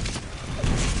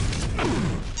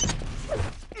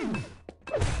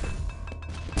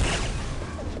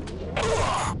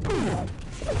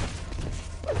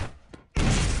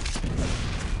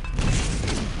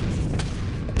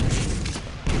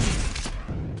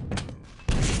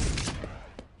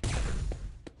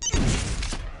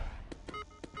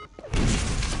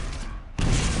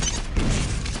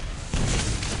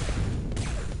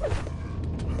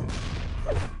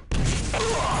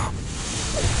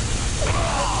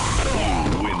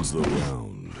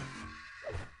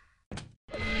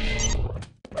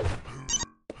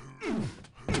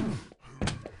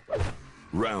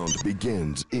 Round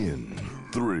begins in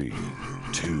 3,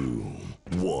 2,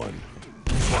 1.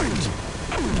 Fight!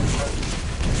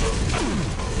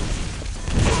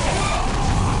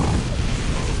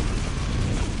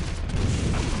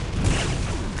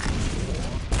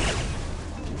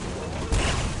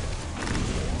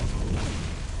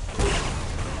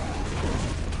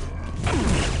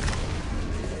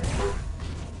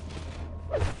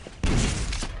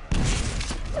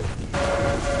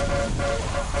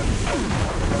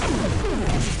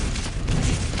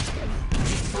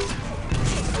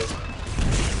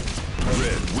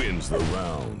 Red wins the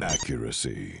round.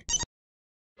 Accuracy.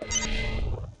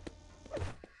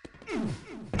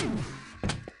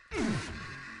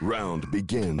 Round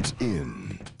begins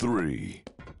in 3,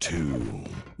 2,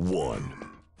 1.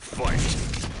 Fight!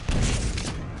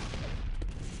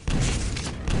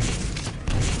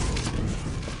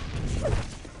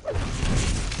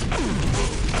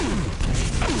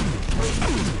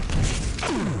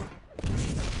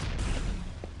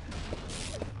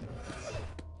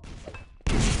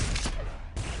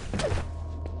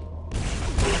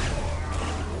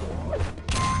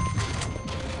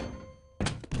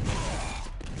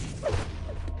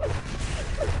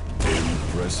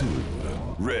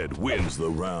 Impressive. Red wins the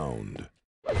round.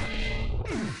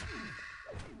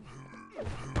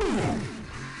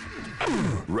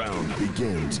 Round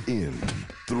begins in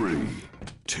 3,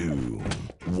 2,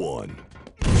 1.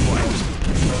 Fight!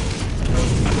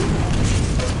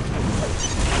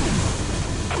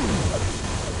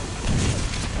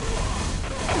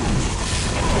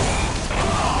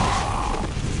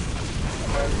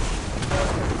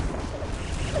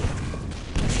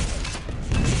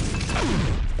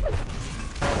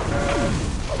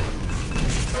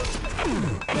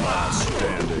 Last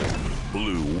standing.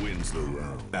 Blue wins the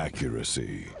round.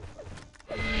 Accuracy.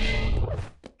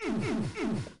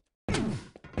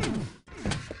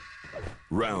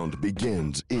 Round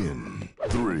begins in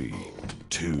 3,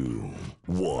 2,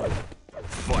 1.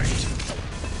 Fight!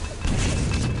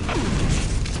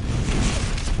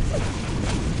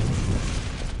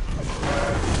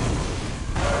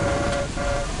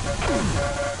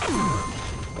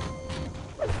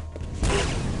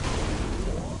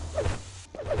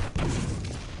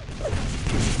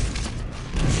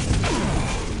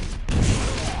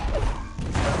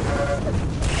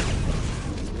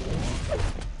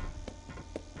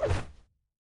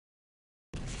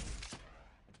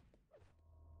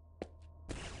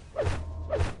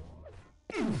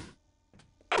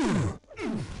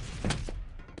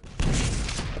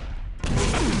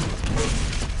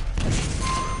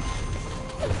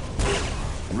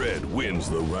 Red wins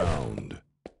the round.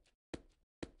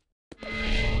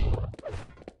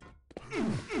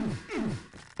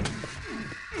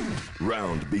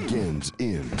 Round begins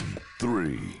in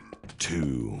 3,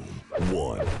 2,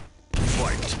 1.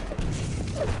 Fight!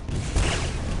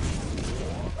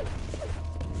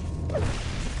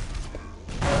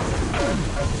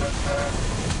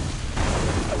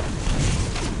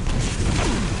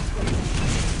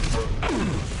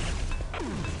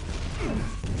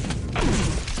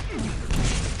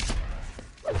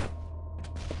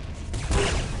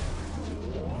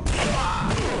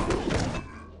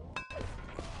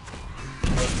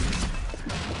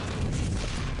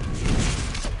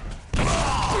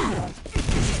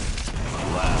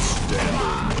 Last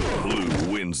standing.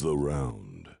 Blue wins the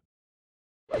round.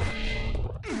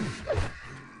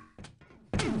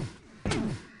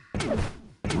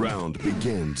 Round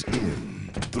begins in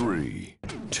 3,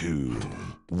 2,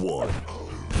 1.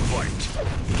 Fight!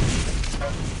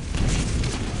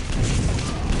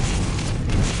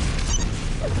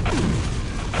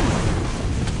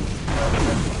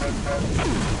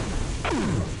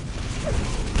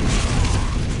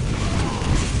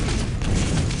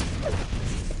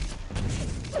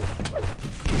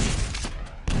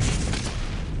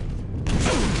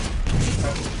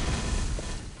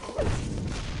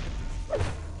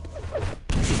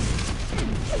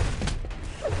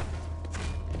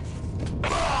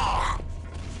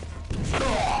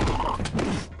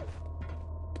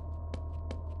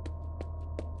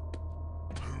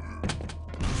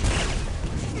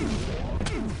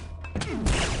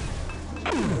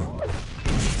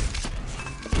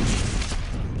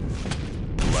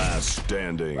 Last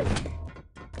standing.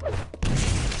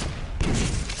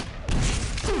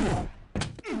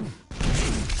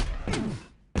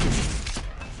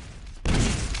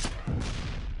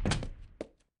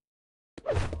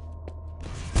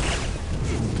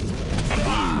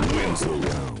 Blue wins the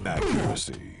round.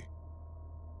 Accuracy.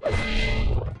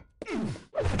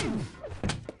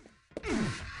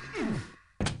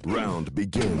 Round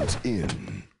begins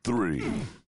in 3,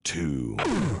 2,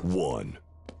 1,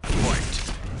 fight!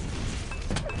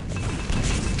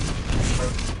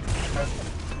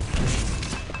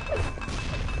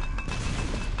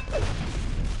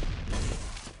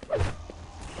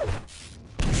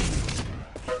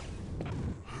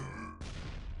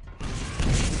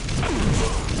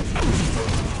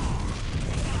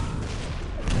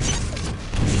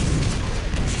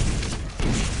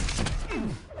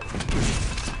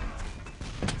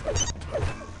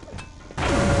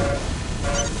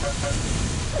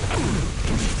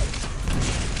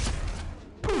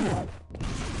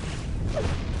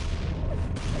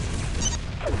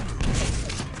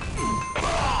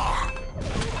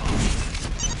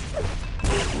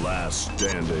 Last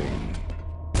standing.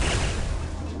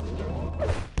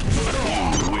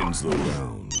 Blue wins the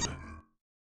round.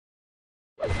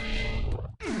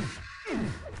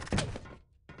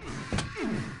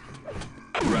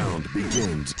 Round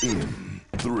begins in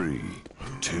 3,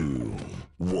 2,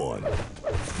 1,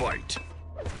 fight!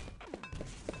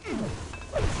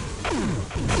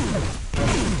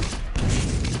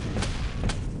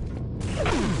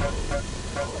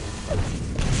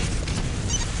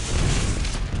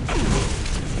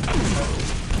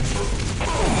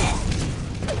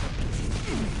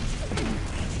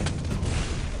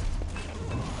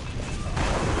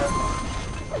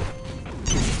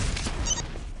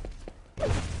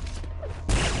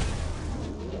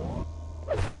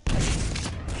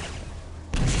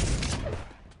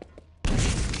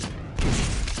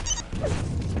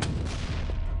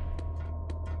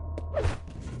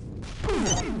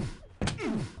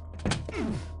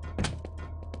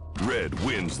 Red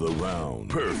wins the round.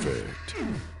 Perfect.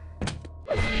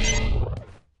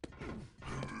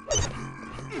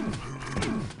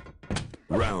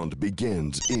 Round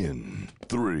begins in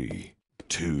 3,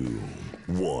 2,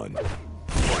 1,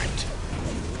 fight!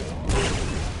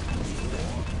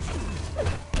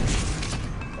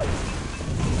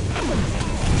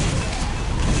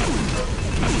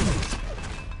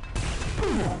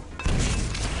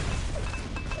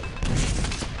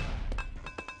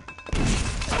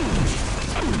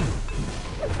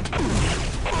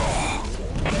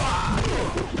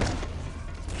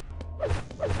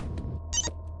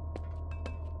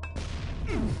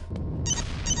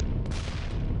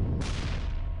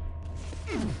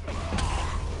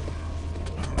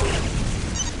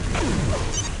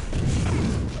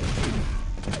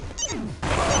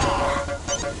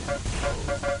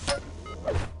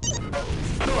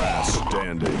 Last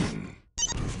standing.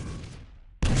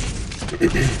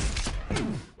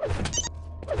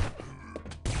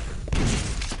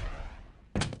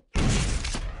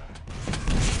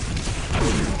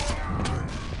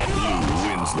 Blue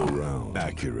wins the round.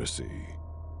 Accuracy.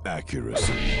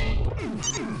 Accuracy.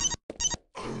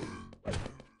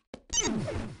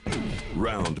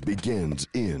 Round begins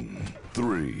in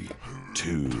 3,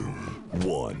 2,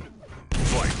 1,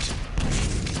 fight!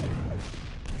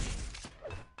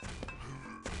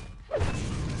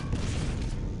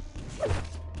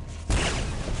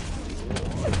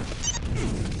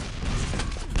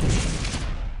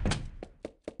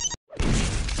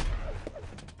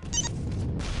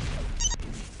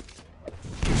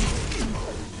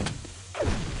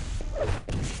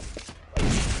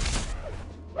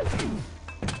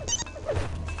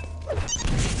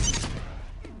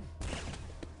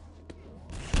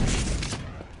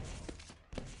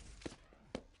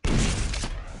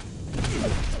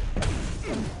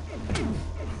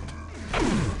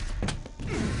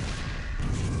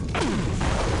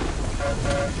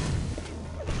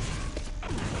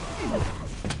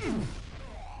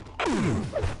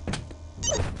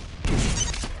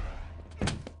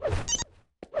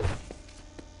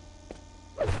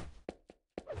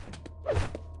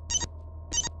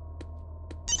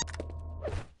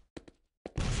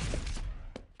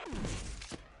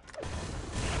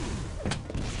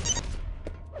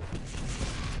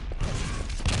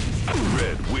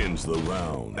 Red wins the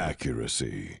round.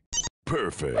 Accuracy.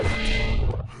 Perfect.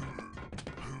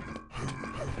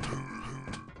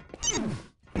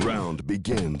 Round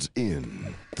begins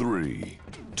in 3,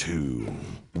 2,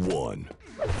 1,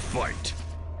 fight!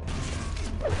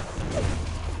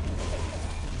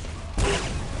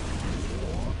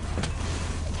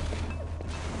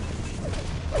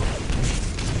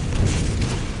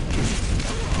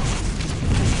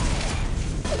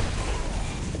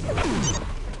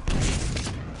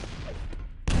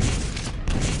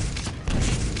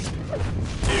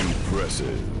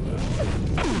 Impressive.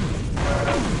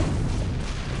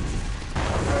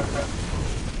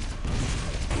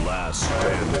 Last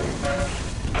standing.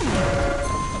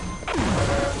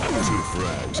 2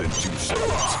 frags in 2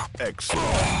 seconds.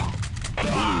 Excellent.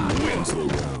 Blue wins the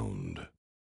round.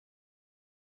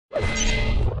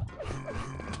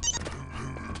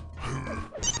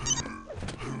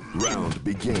 Round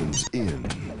begins in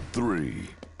 3,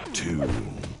 2,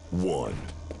 1.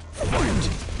 Fight!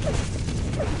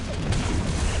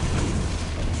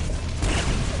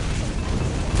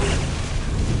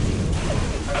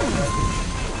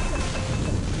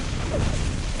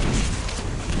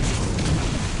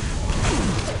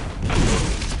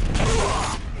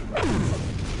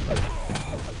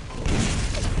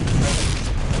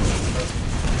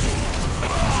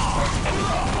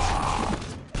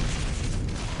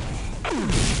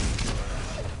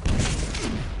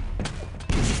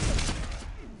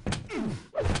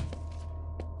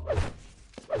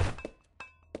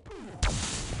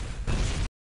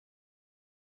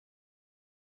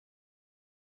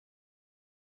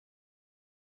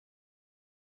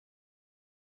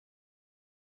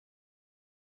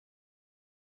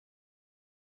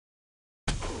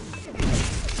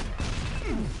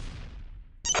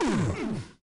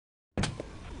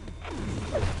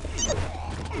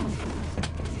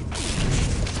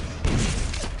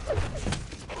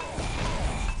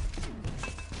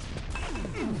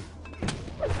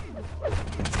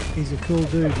 He's a cool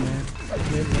dude, man.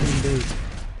 Let him be.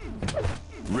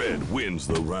 Red wins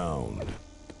the round.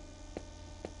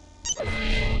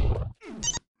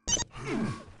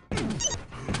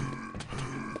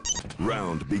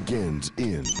 Round begins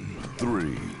in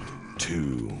 3,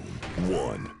 2,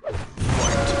 1.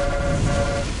 Fight!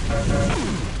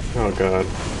 Oh god.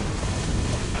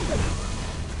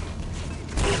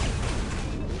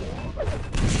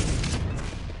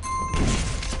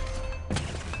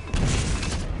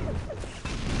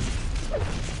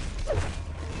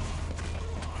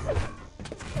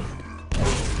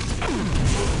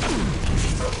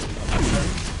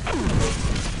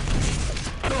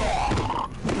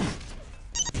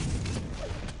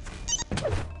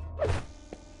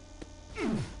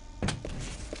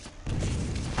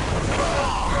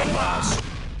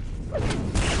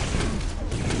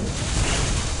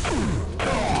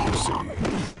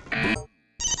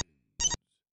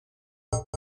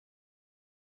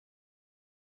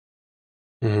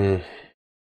 Hmm.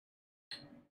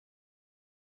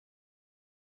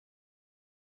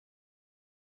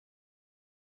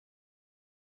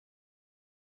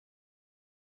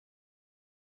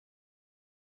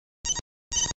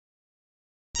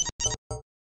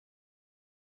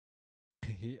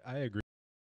 I agree.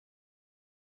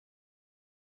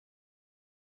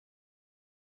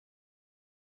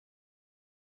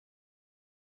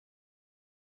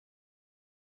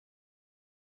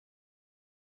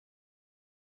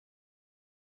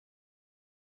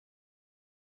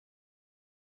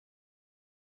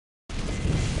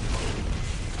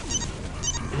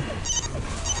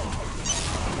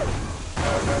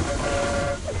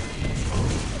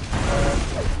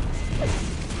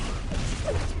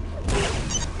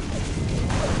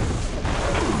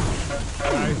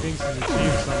 Guy thinks he's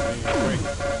achieved something quick.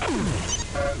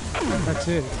 That's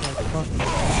it. It's like fucking.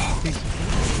 He's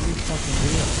fucking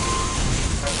real.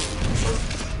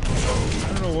 I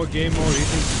don't know what game mode he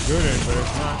thinks he's good in, but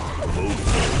it's not.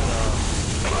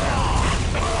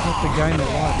 Not the game of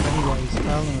life anyway. He's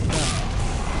failing at that.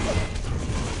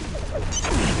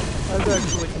 I've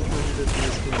actually concluded it in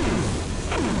this game.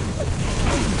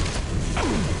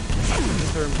 In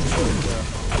terms of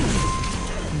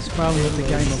He's failing at the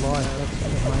game of life. That's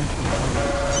what the main thing.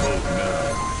 Vote now.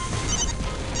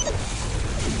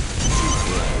 2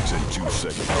 flags in 2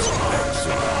 seconds.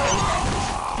 Excellent.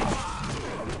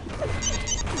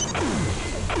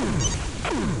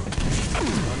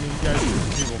 I mean, you guys are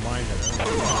feeble-minded. I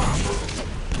don't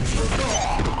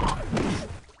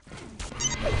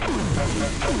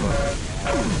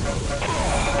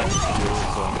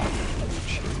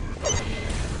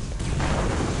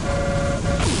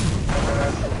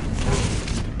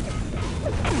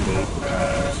Vote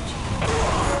passed.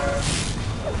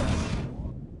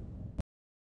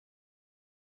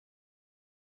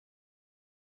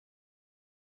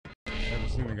 Never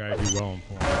seen the guy do well in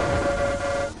porn.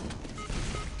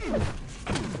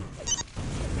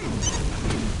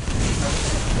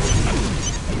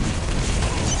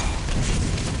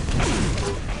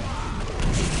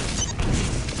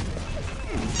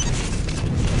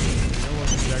 You know what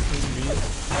objecting means?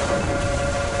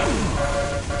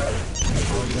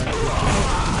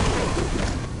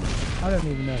 I don't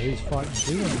even know who's fighting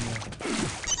who anymore.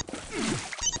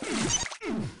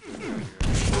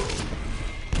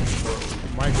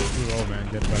 Mike is too low, man.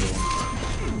 Get a better one.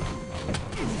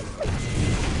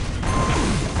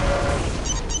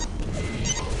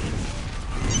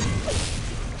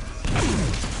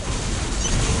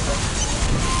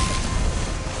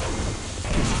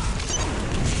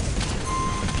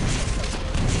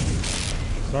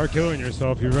 Start killing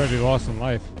yourself. You're already lost in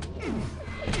life.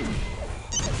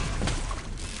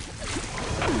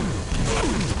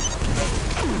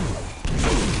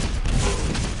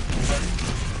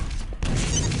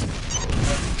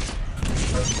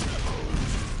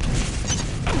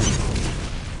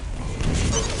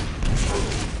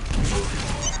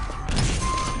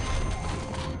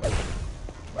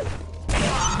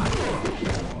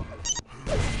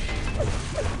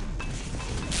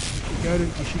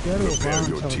 You should go to a bar Prepare and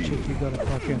your tell a chick team. you got a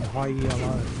fucking high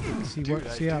ELO. See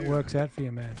Dude, see how it works out for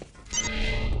you, man.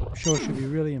 I'm sure she'll be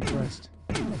really impressed.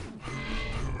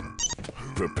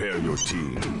 Prepare your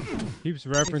team. Keeps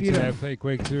you referencing don't- that play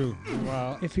quick too.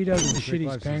 Wow. If he doesn't Quick shit his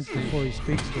Life's pants insane. before he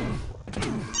speaks to her.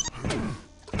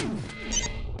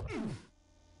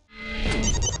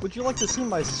 Would you like to see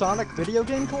my Sonic video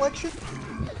game collection?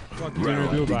 What you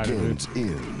gonna do Round about it, dude? begins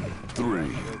in 3,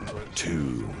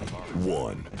 2,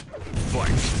 1.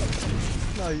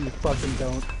 Fight. No, you fucking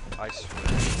don't. I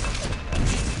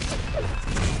swear.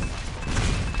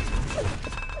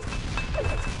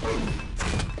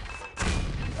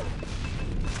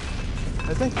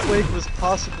 I think Quake was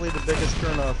possibly the biggest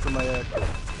turnoff for my act.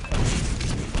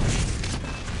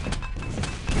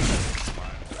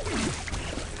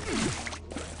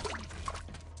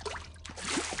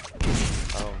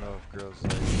 I don't know if girls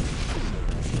like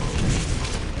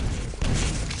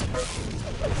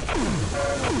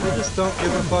They just don't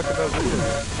give a fuck about video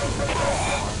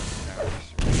games.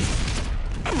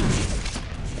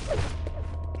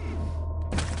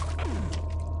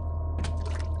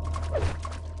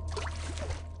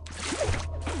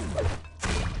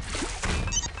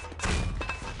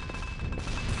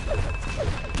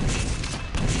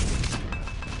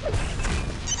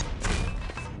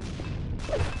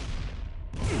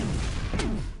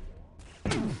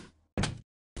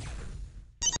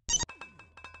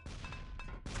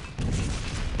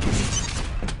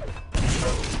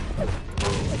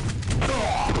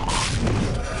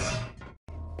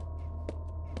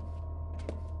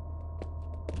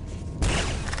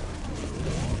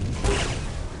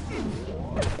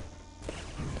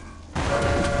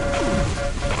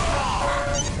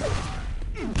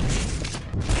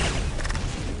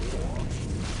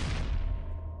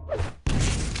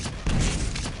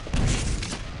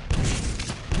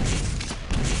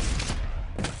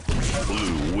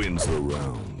 Blue wins the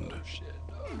round. shit.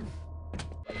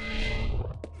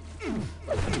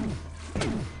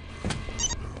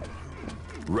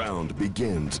 Round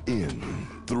begins in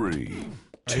 3,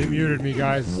 He 2, muted me,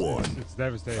 guys. One. It's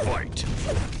devastating. fight.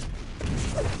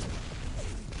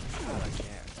 God, I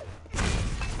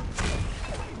can't.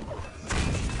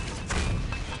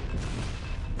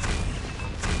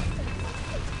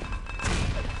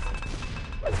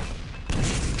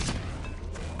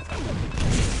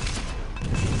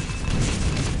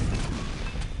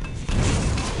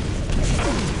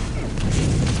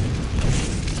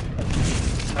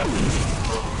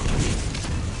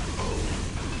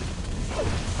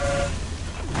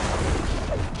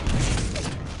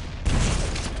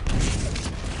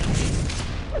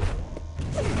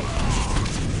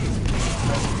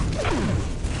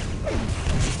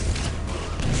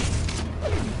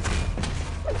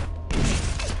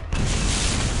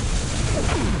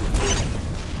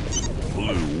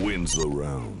 Blue wins the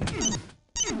round.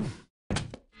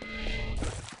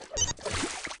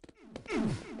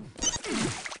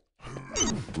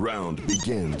 Round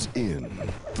begins in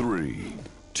 3,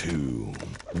 2,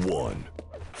 1.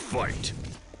 Fight.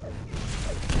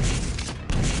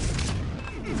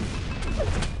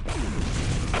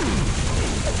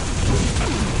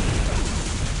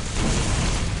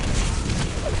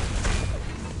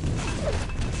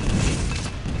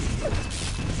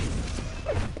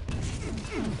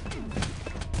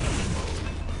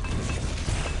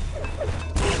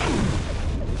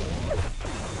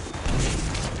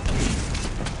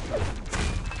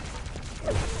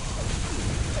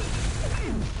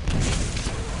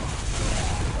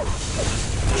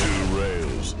 Two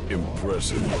rails.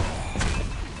 Impressive.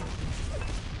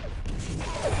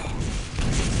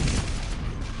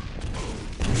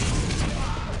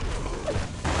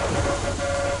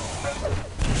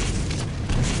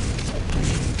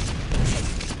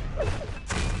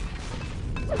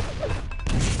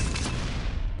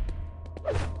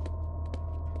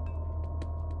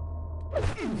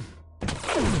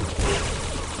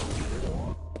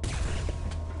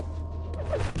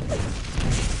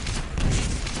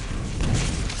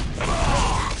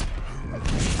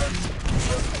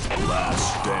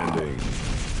 Last standing.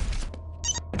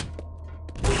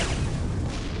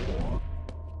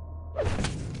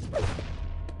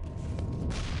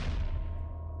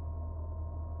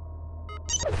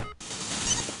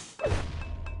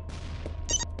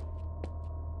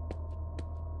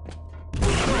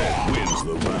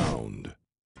 wins the round.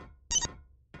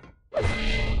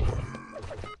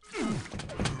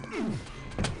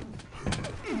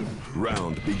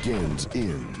 Round begins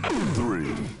in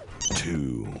 3,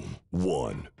 2,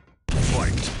 1.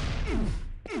 Fight!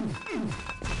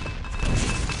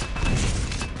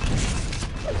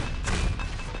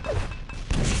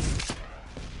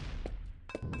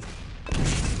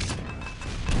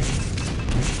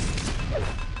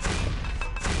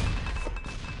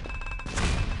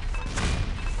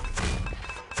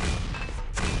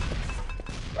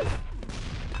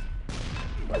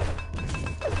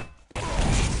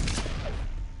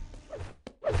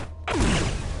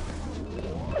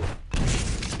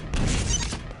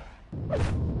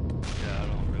 Yeah, I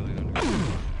don't really understand.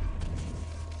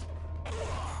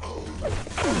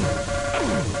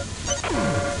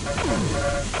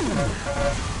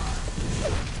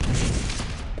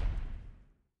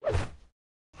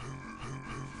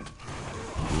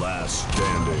 Last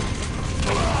standing.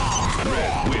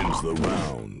 Red wins the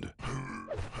round.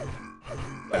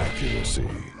 Accuracy.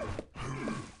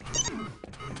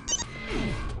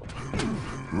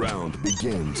 Round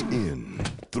begins in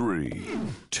 3,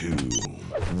 2,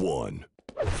 1.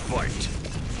 Fight!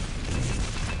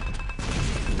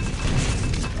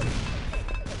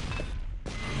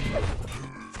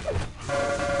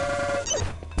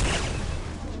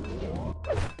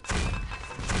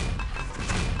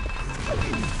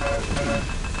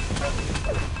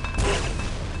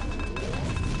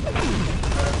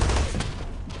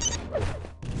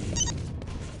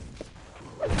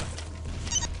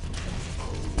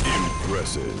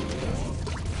 Impressive.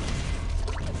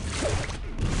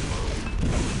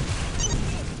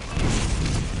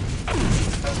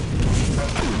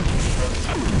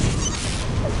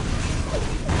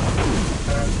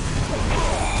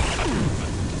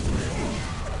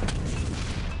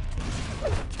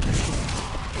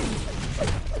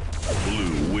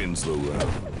 Blue wins the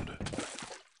round.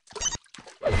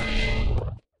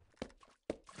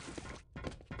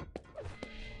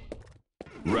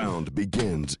 Round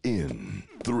begins in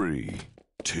 3,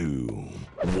 2,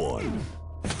 1.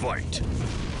 Fight!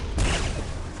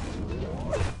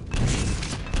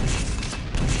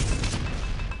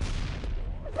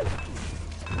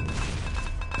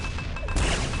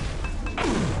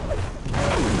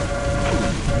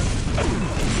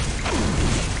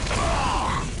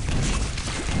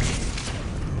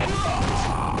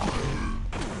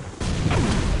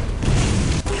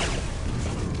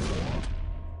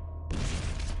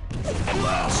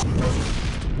 Last.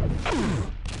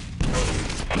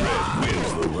 Red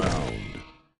wins the round.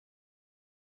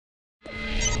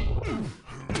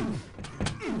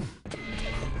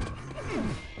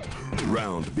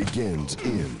 Round begins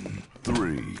in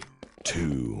 3,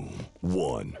 2,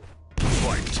 1.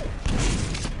 Fight!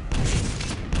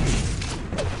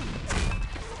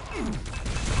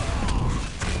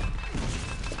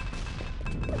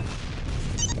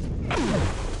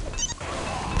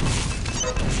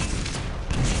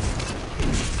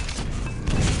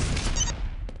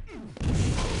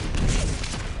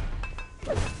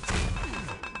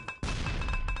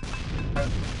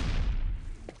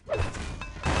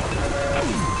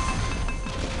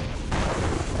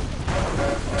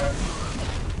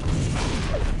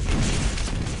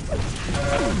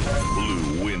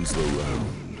 Blue wins the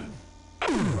round.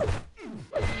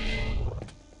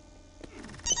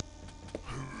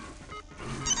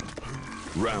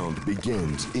 Round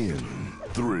begins in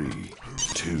 3,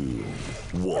 2,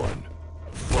 1.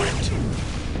 Fight!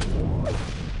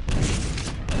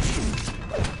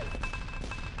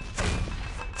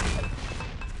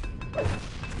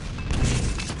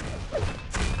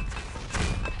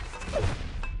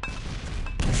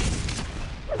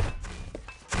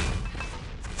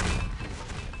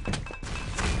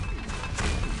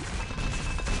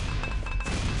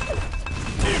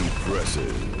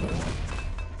 Impressive.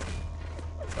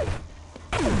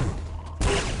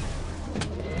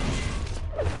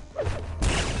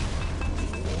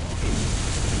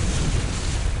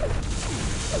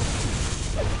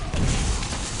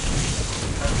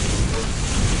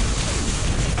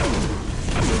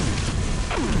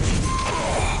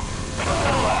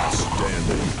 Last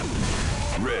standing.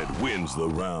 Red wins the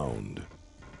round.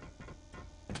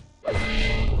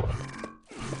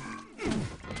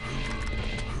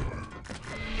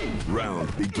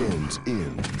 Round begins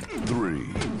in 3,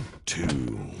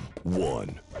 2,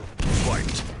 1.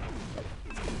 Fight!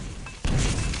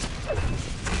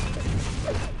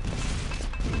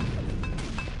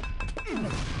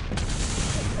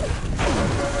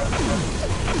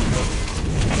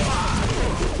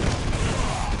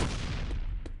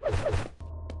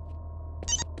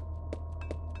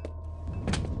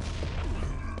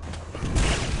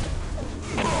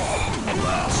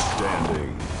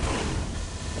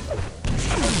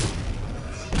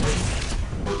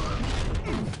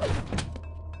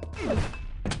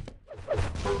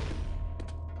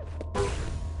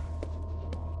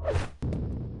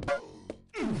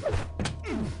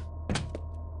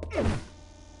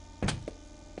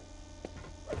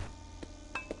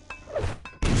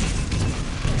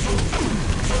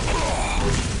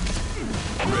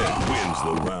 Red wins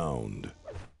the round.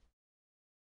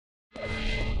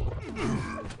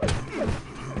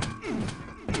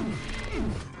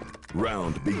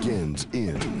 Round begins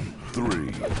in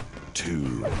 3,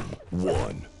 2,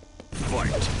 1.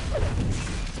 Fight!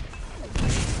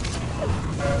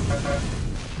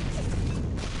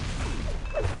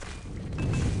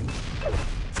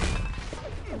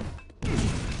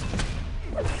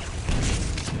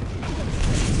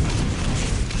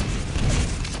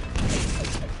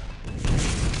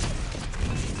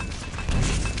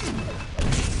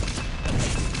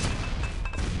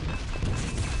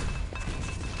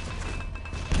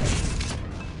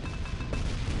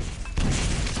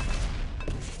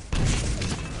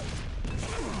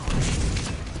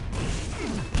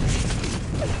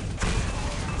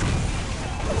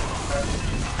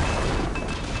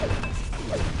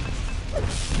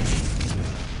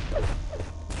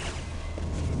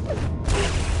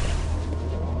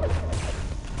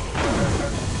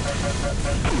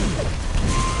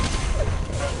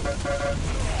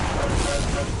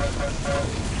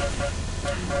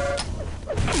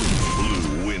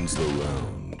 Blue wins the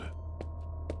round.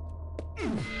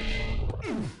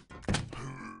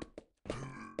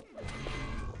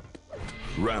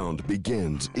 Round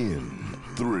begins in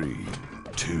 3,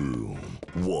 2,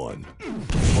 1.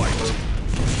 Fight!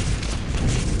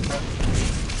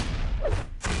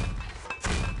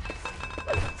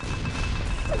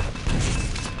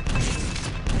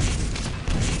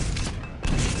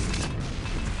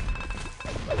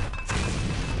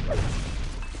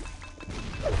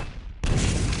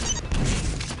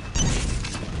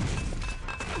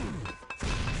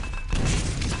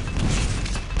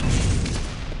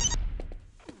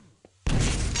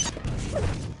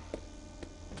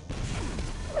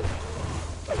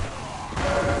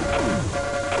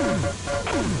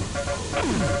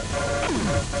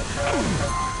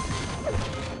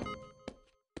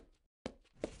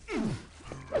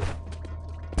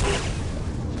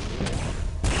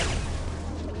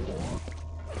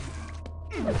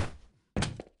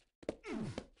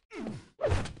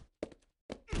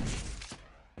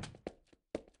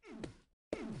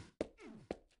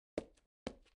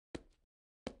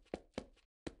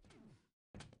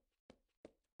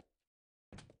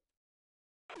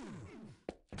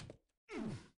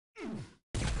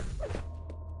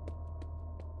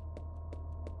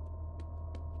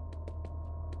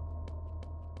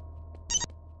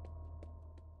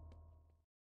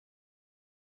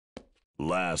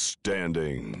 Last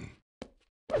standing.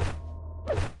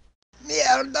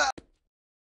 Mierda!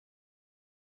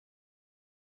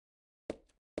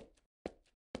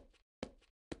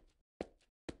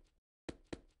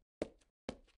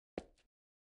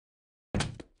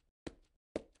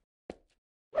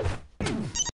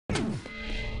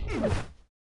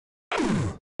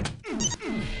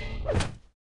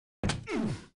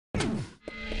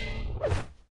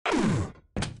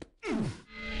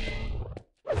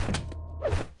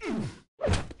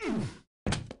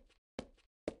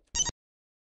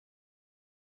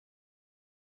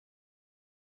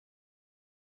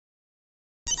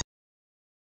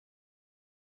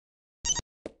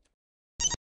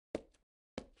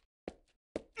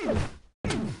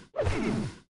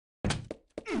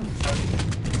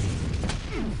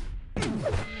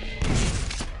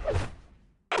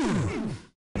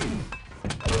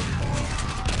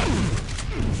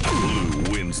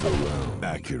 Blue wins the round.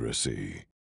 Accuracy.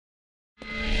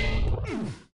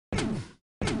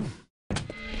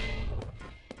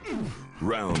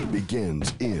 Round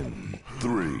begins in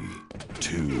 3,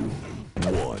 2,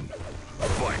 1.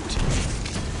 Fight!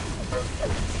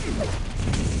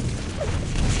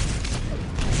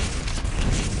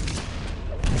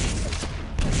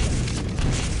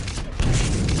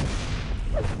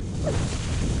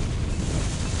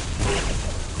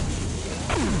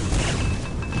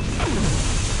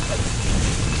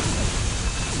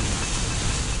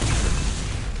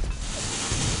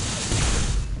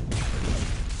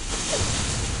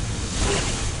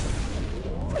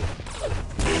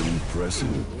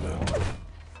 Impressive.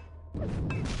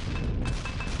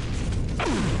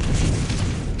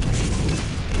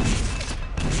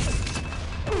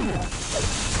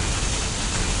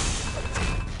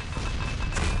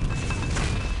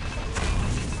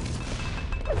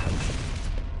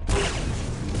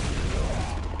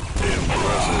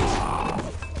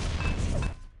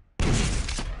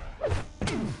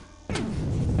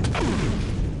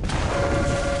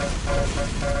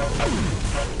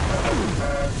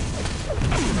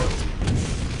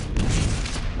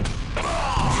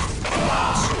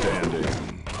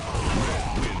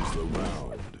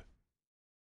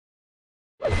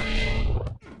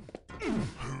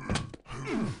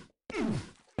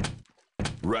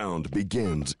 Round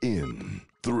begins in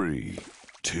 3,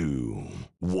 2,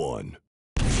 1.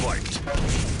 Fight!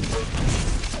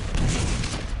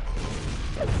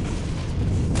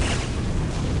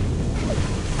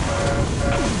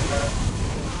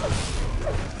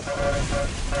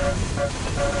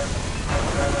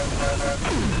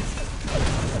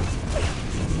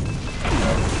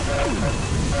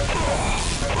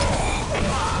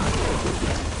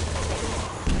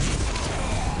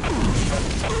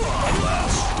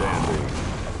 Last standing.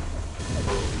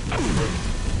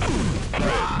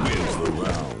 Red wins the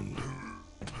round.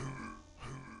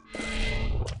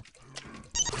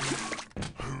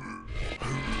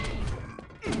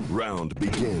 Round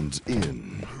begins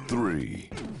in 3,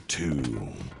 2,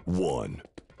 1.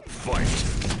 Fight!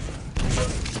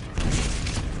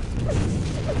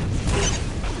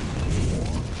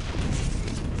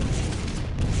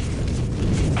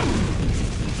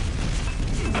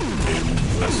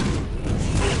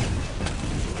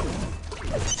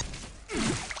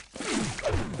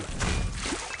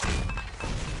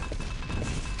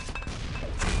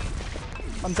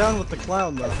 I'm down with the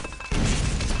clown though.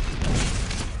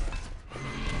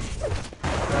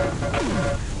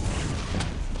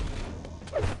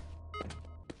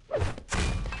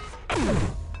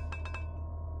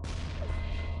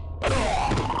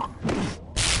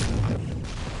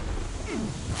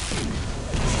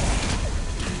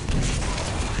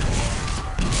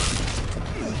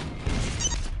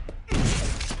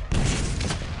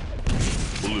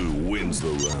 Blue wins the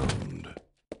round.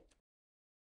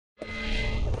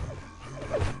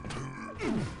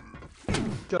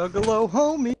 Juggalo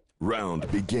homie. Round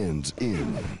begins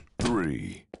in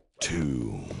 3, 2,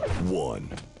 1.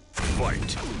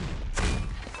 Fight!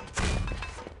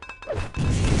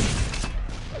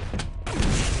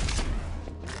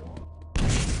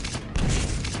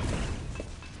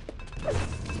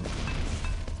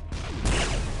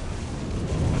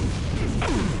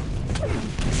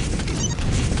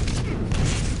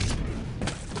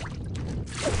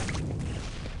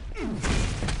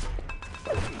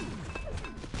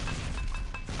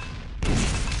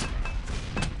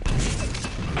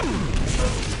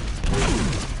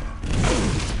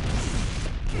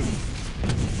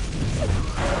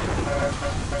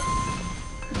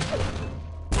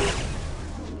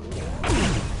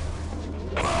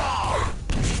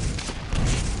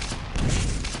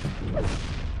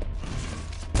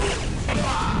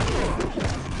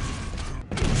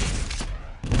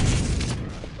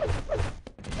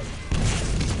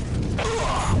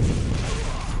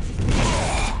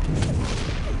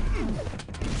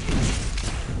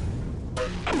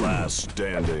 Last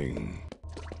standing.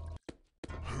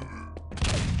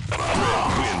 Red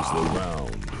wins the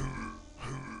round.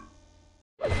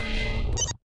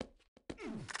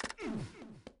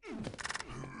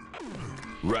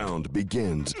 Round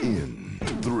begins in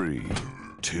 3,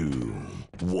 2,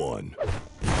 1.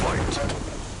 Fight!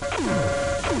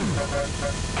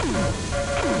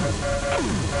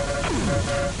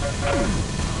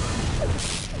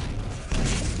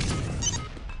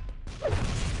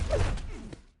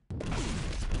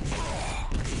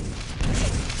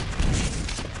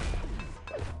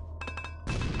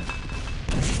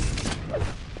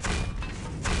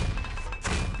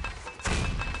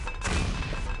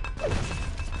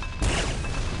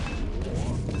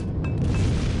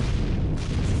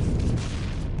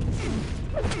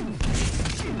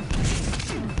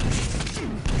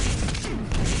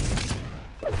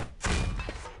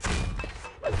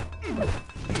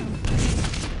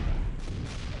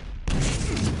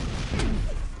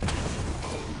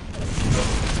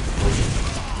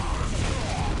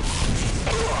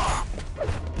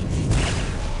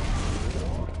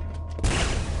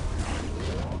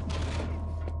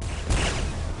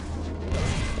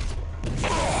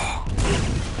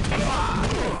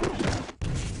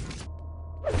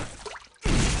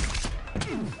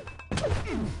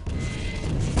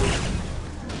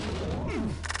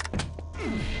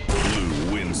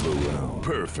 Blue wins the round.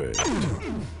 Perfect.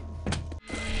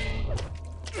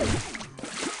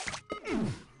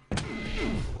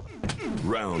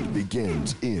 Round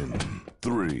begins in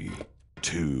 3,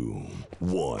 2,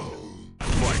 1.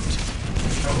 Fight!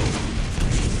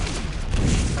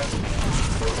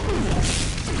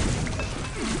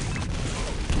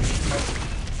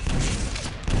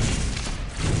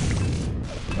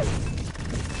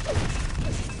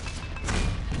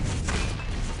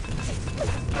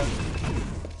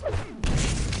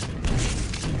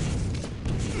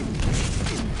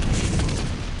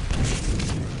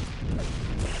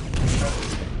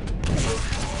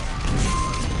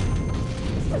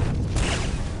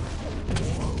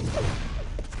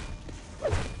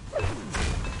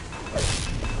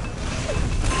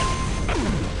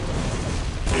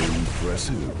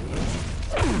 Impressive.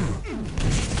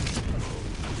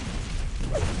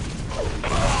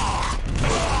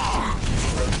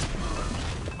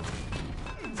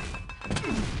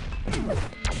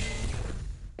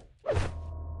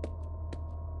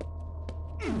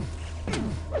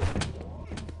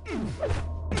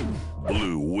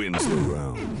 Blue wins the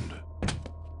round.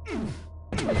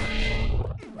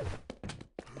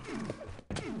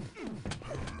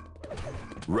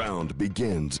 Round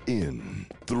begins in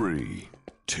 3,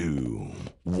 2,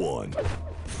 1.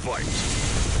 Fight!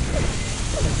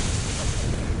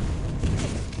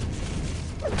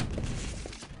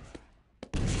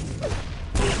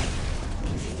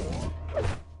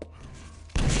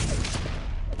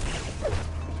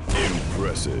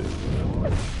 Impressive.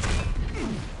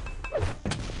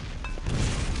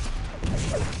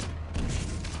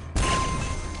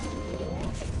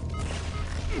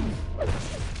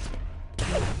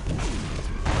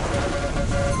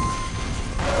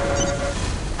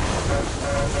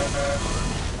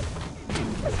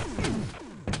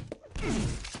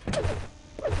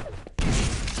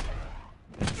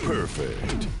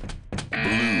 Perfect.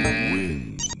 Blue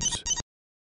wins.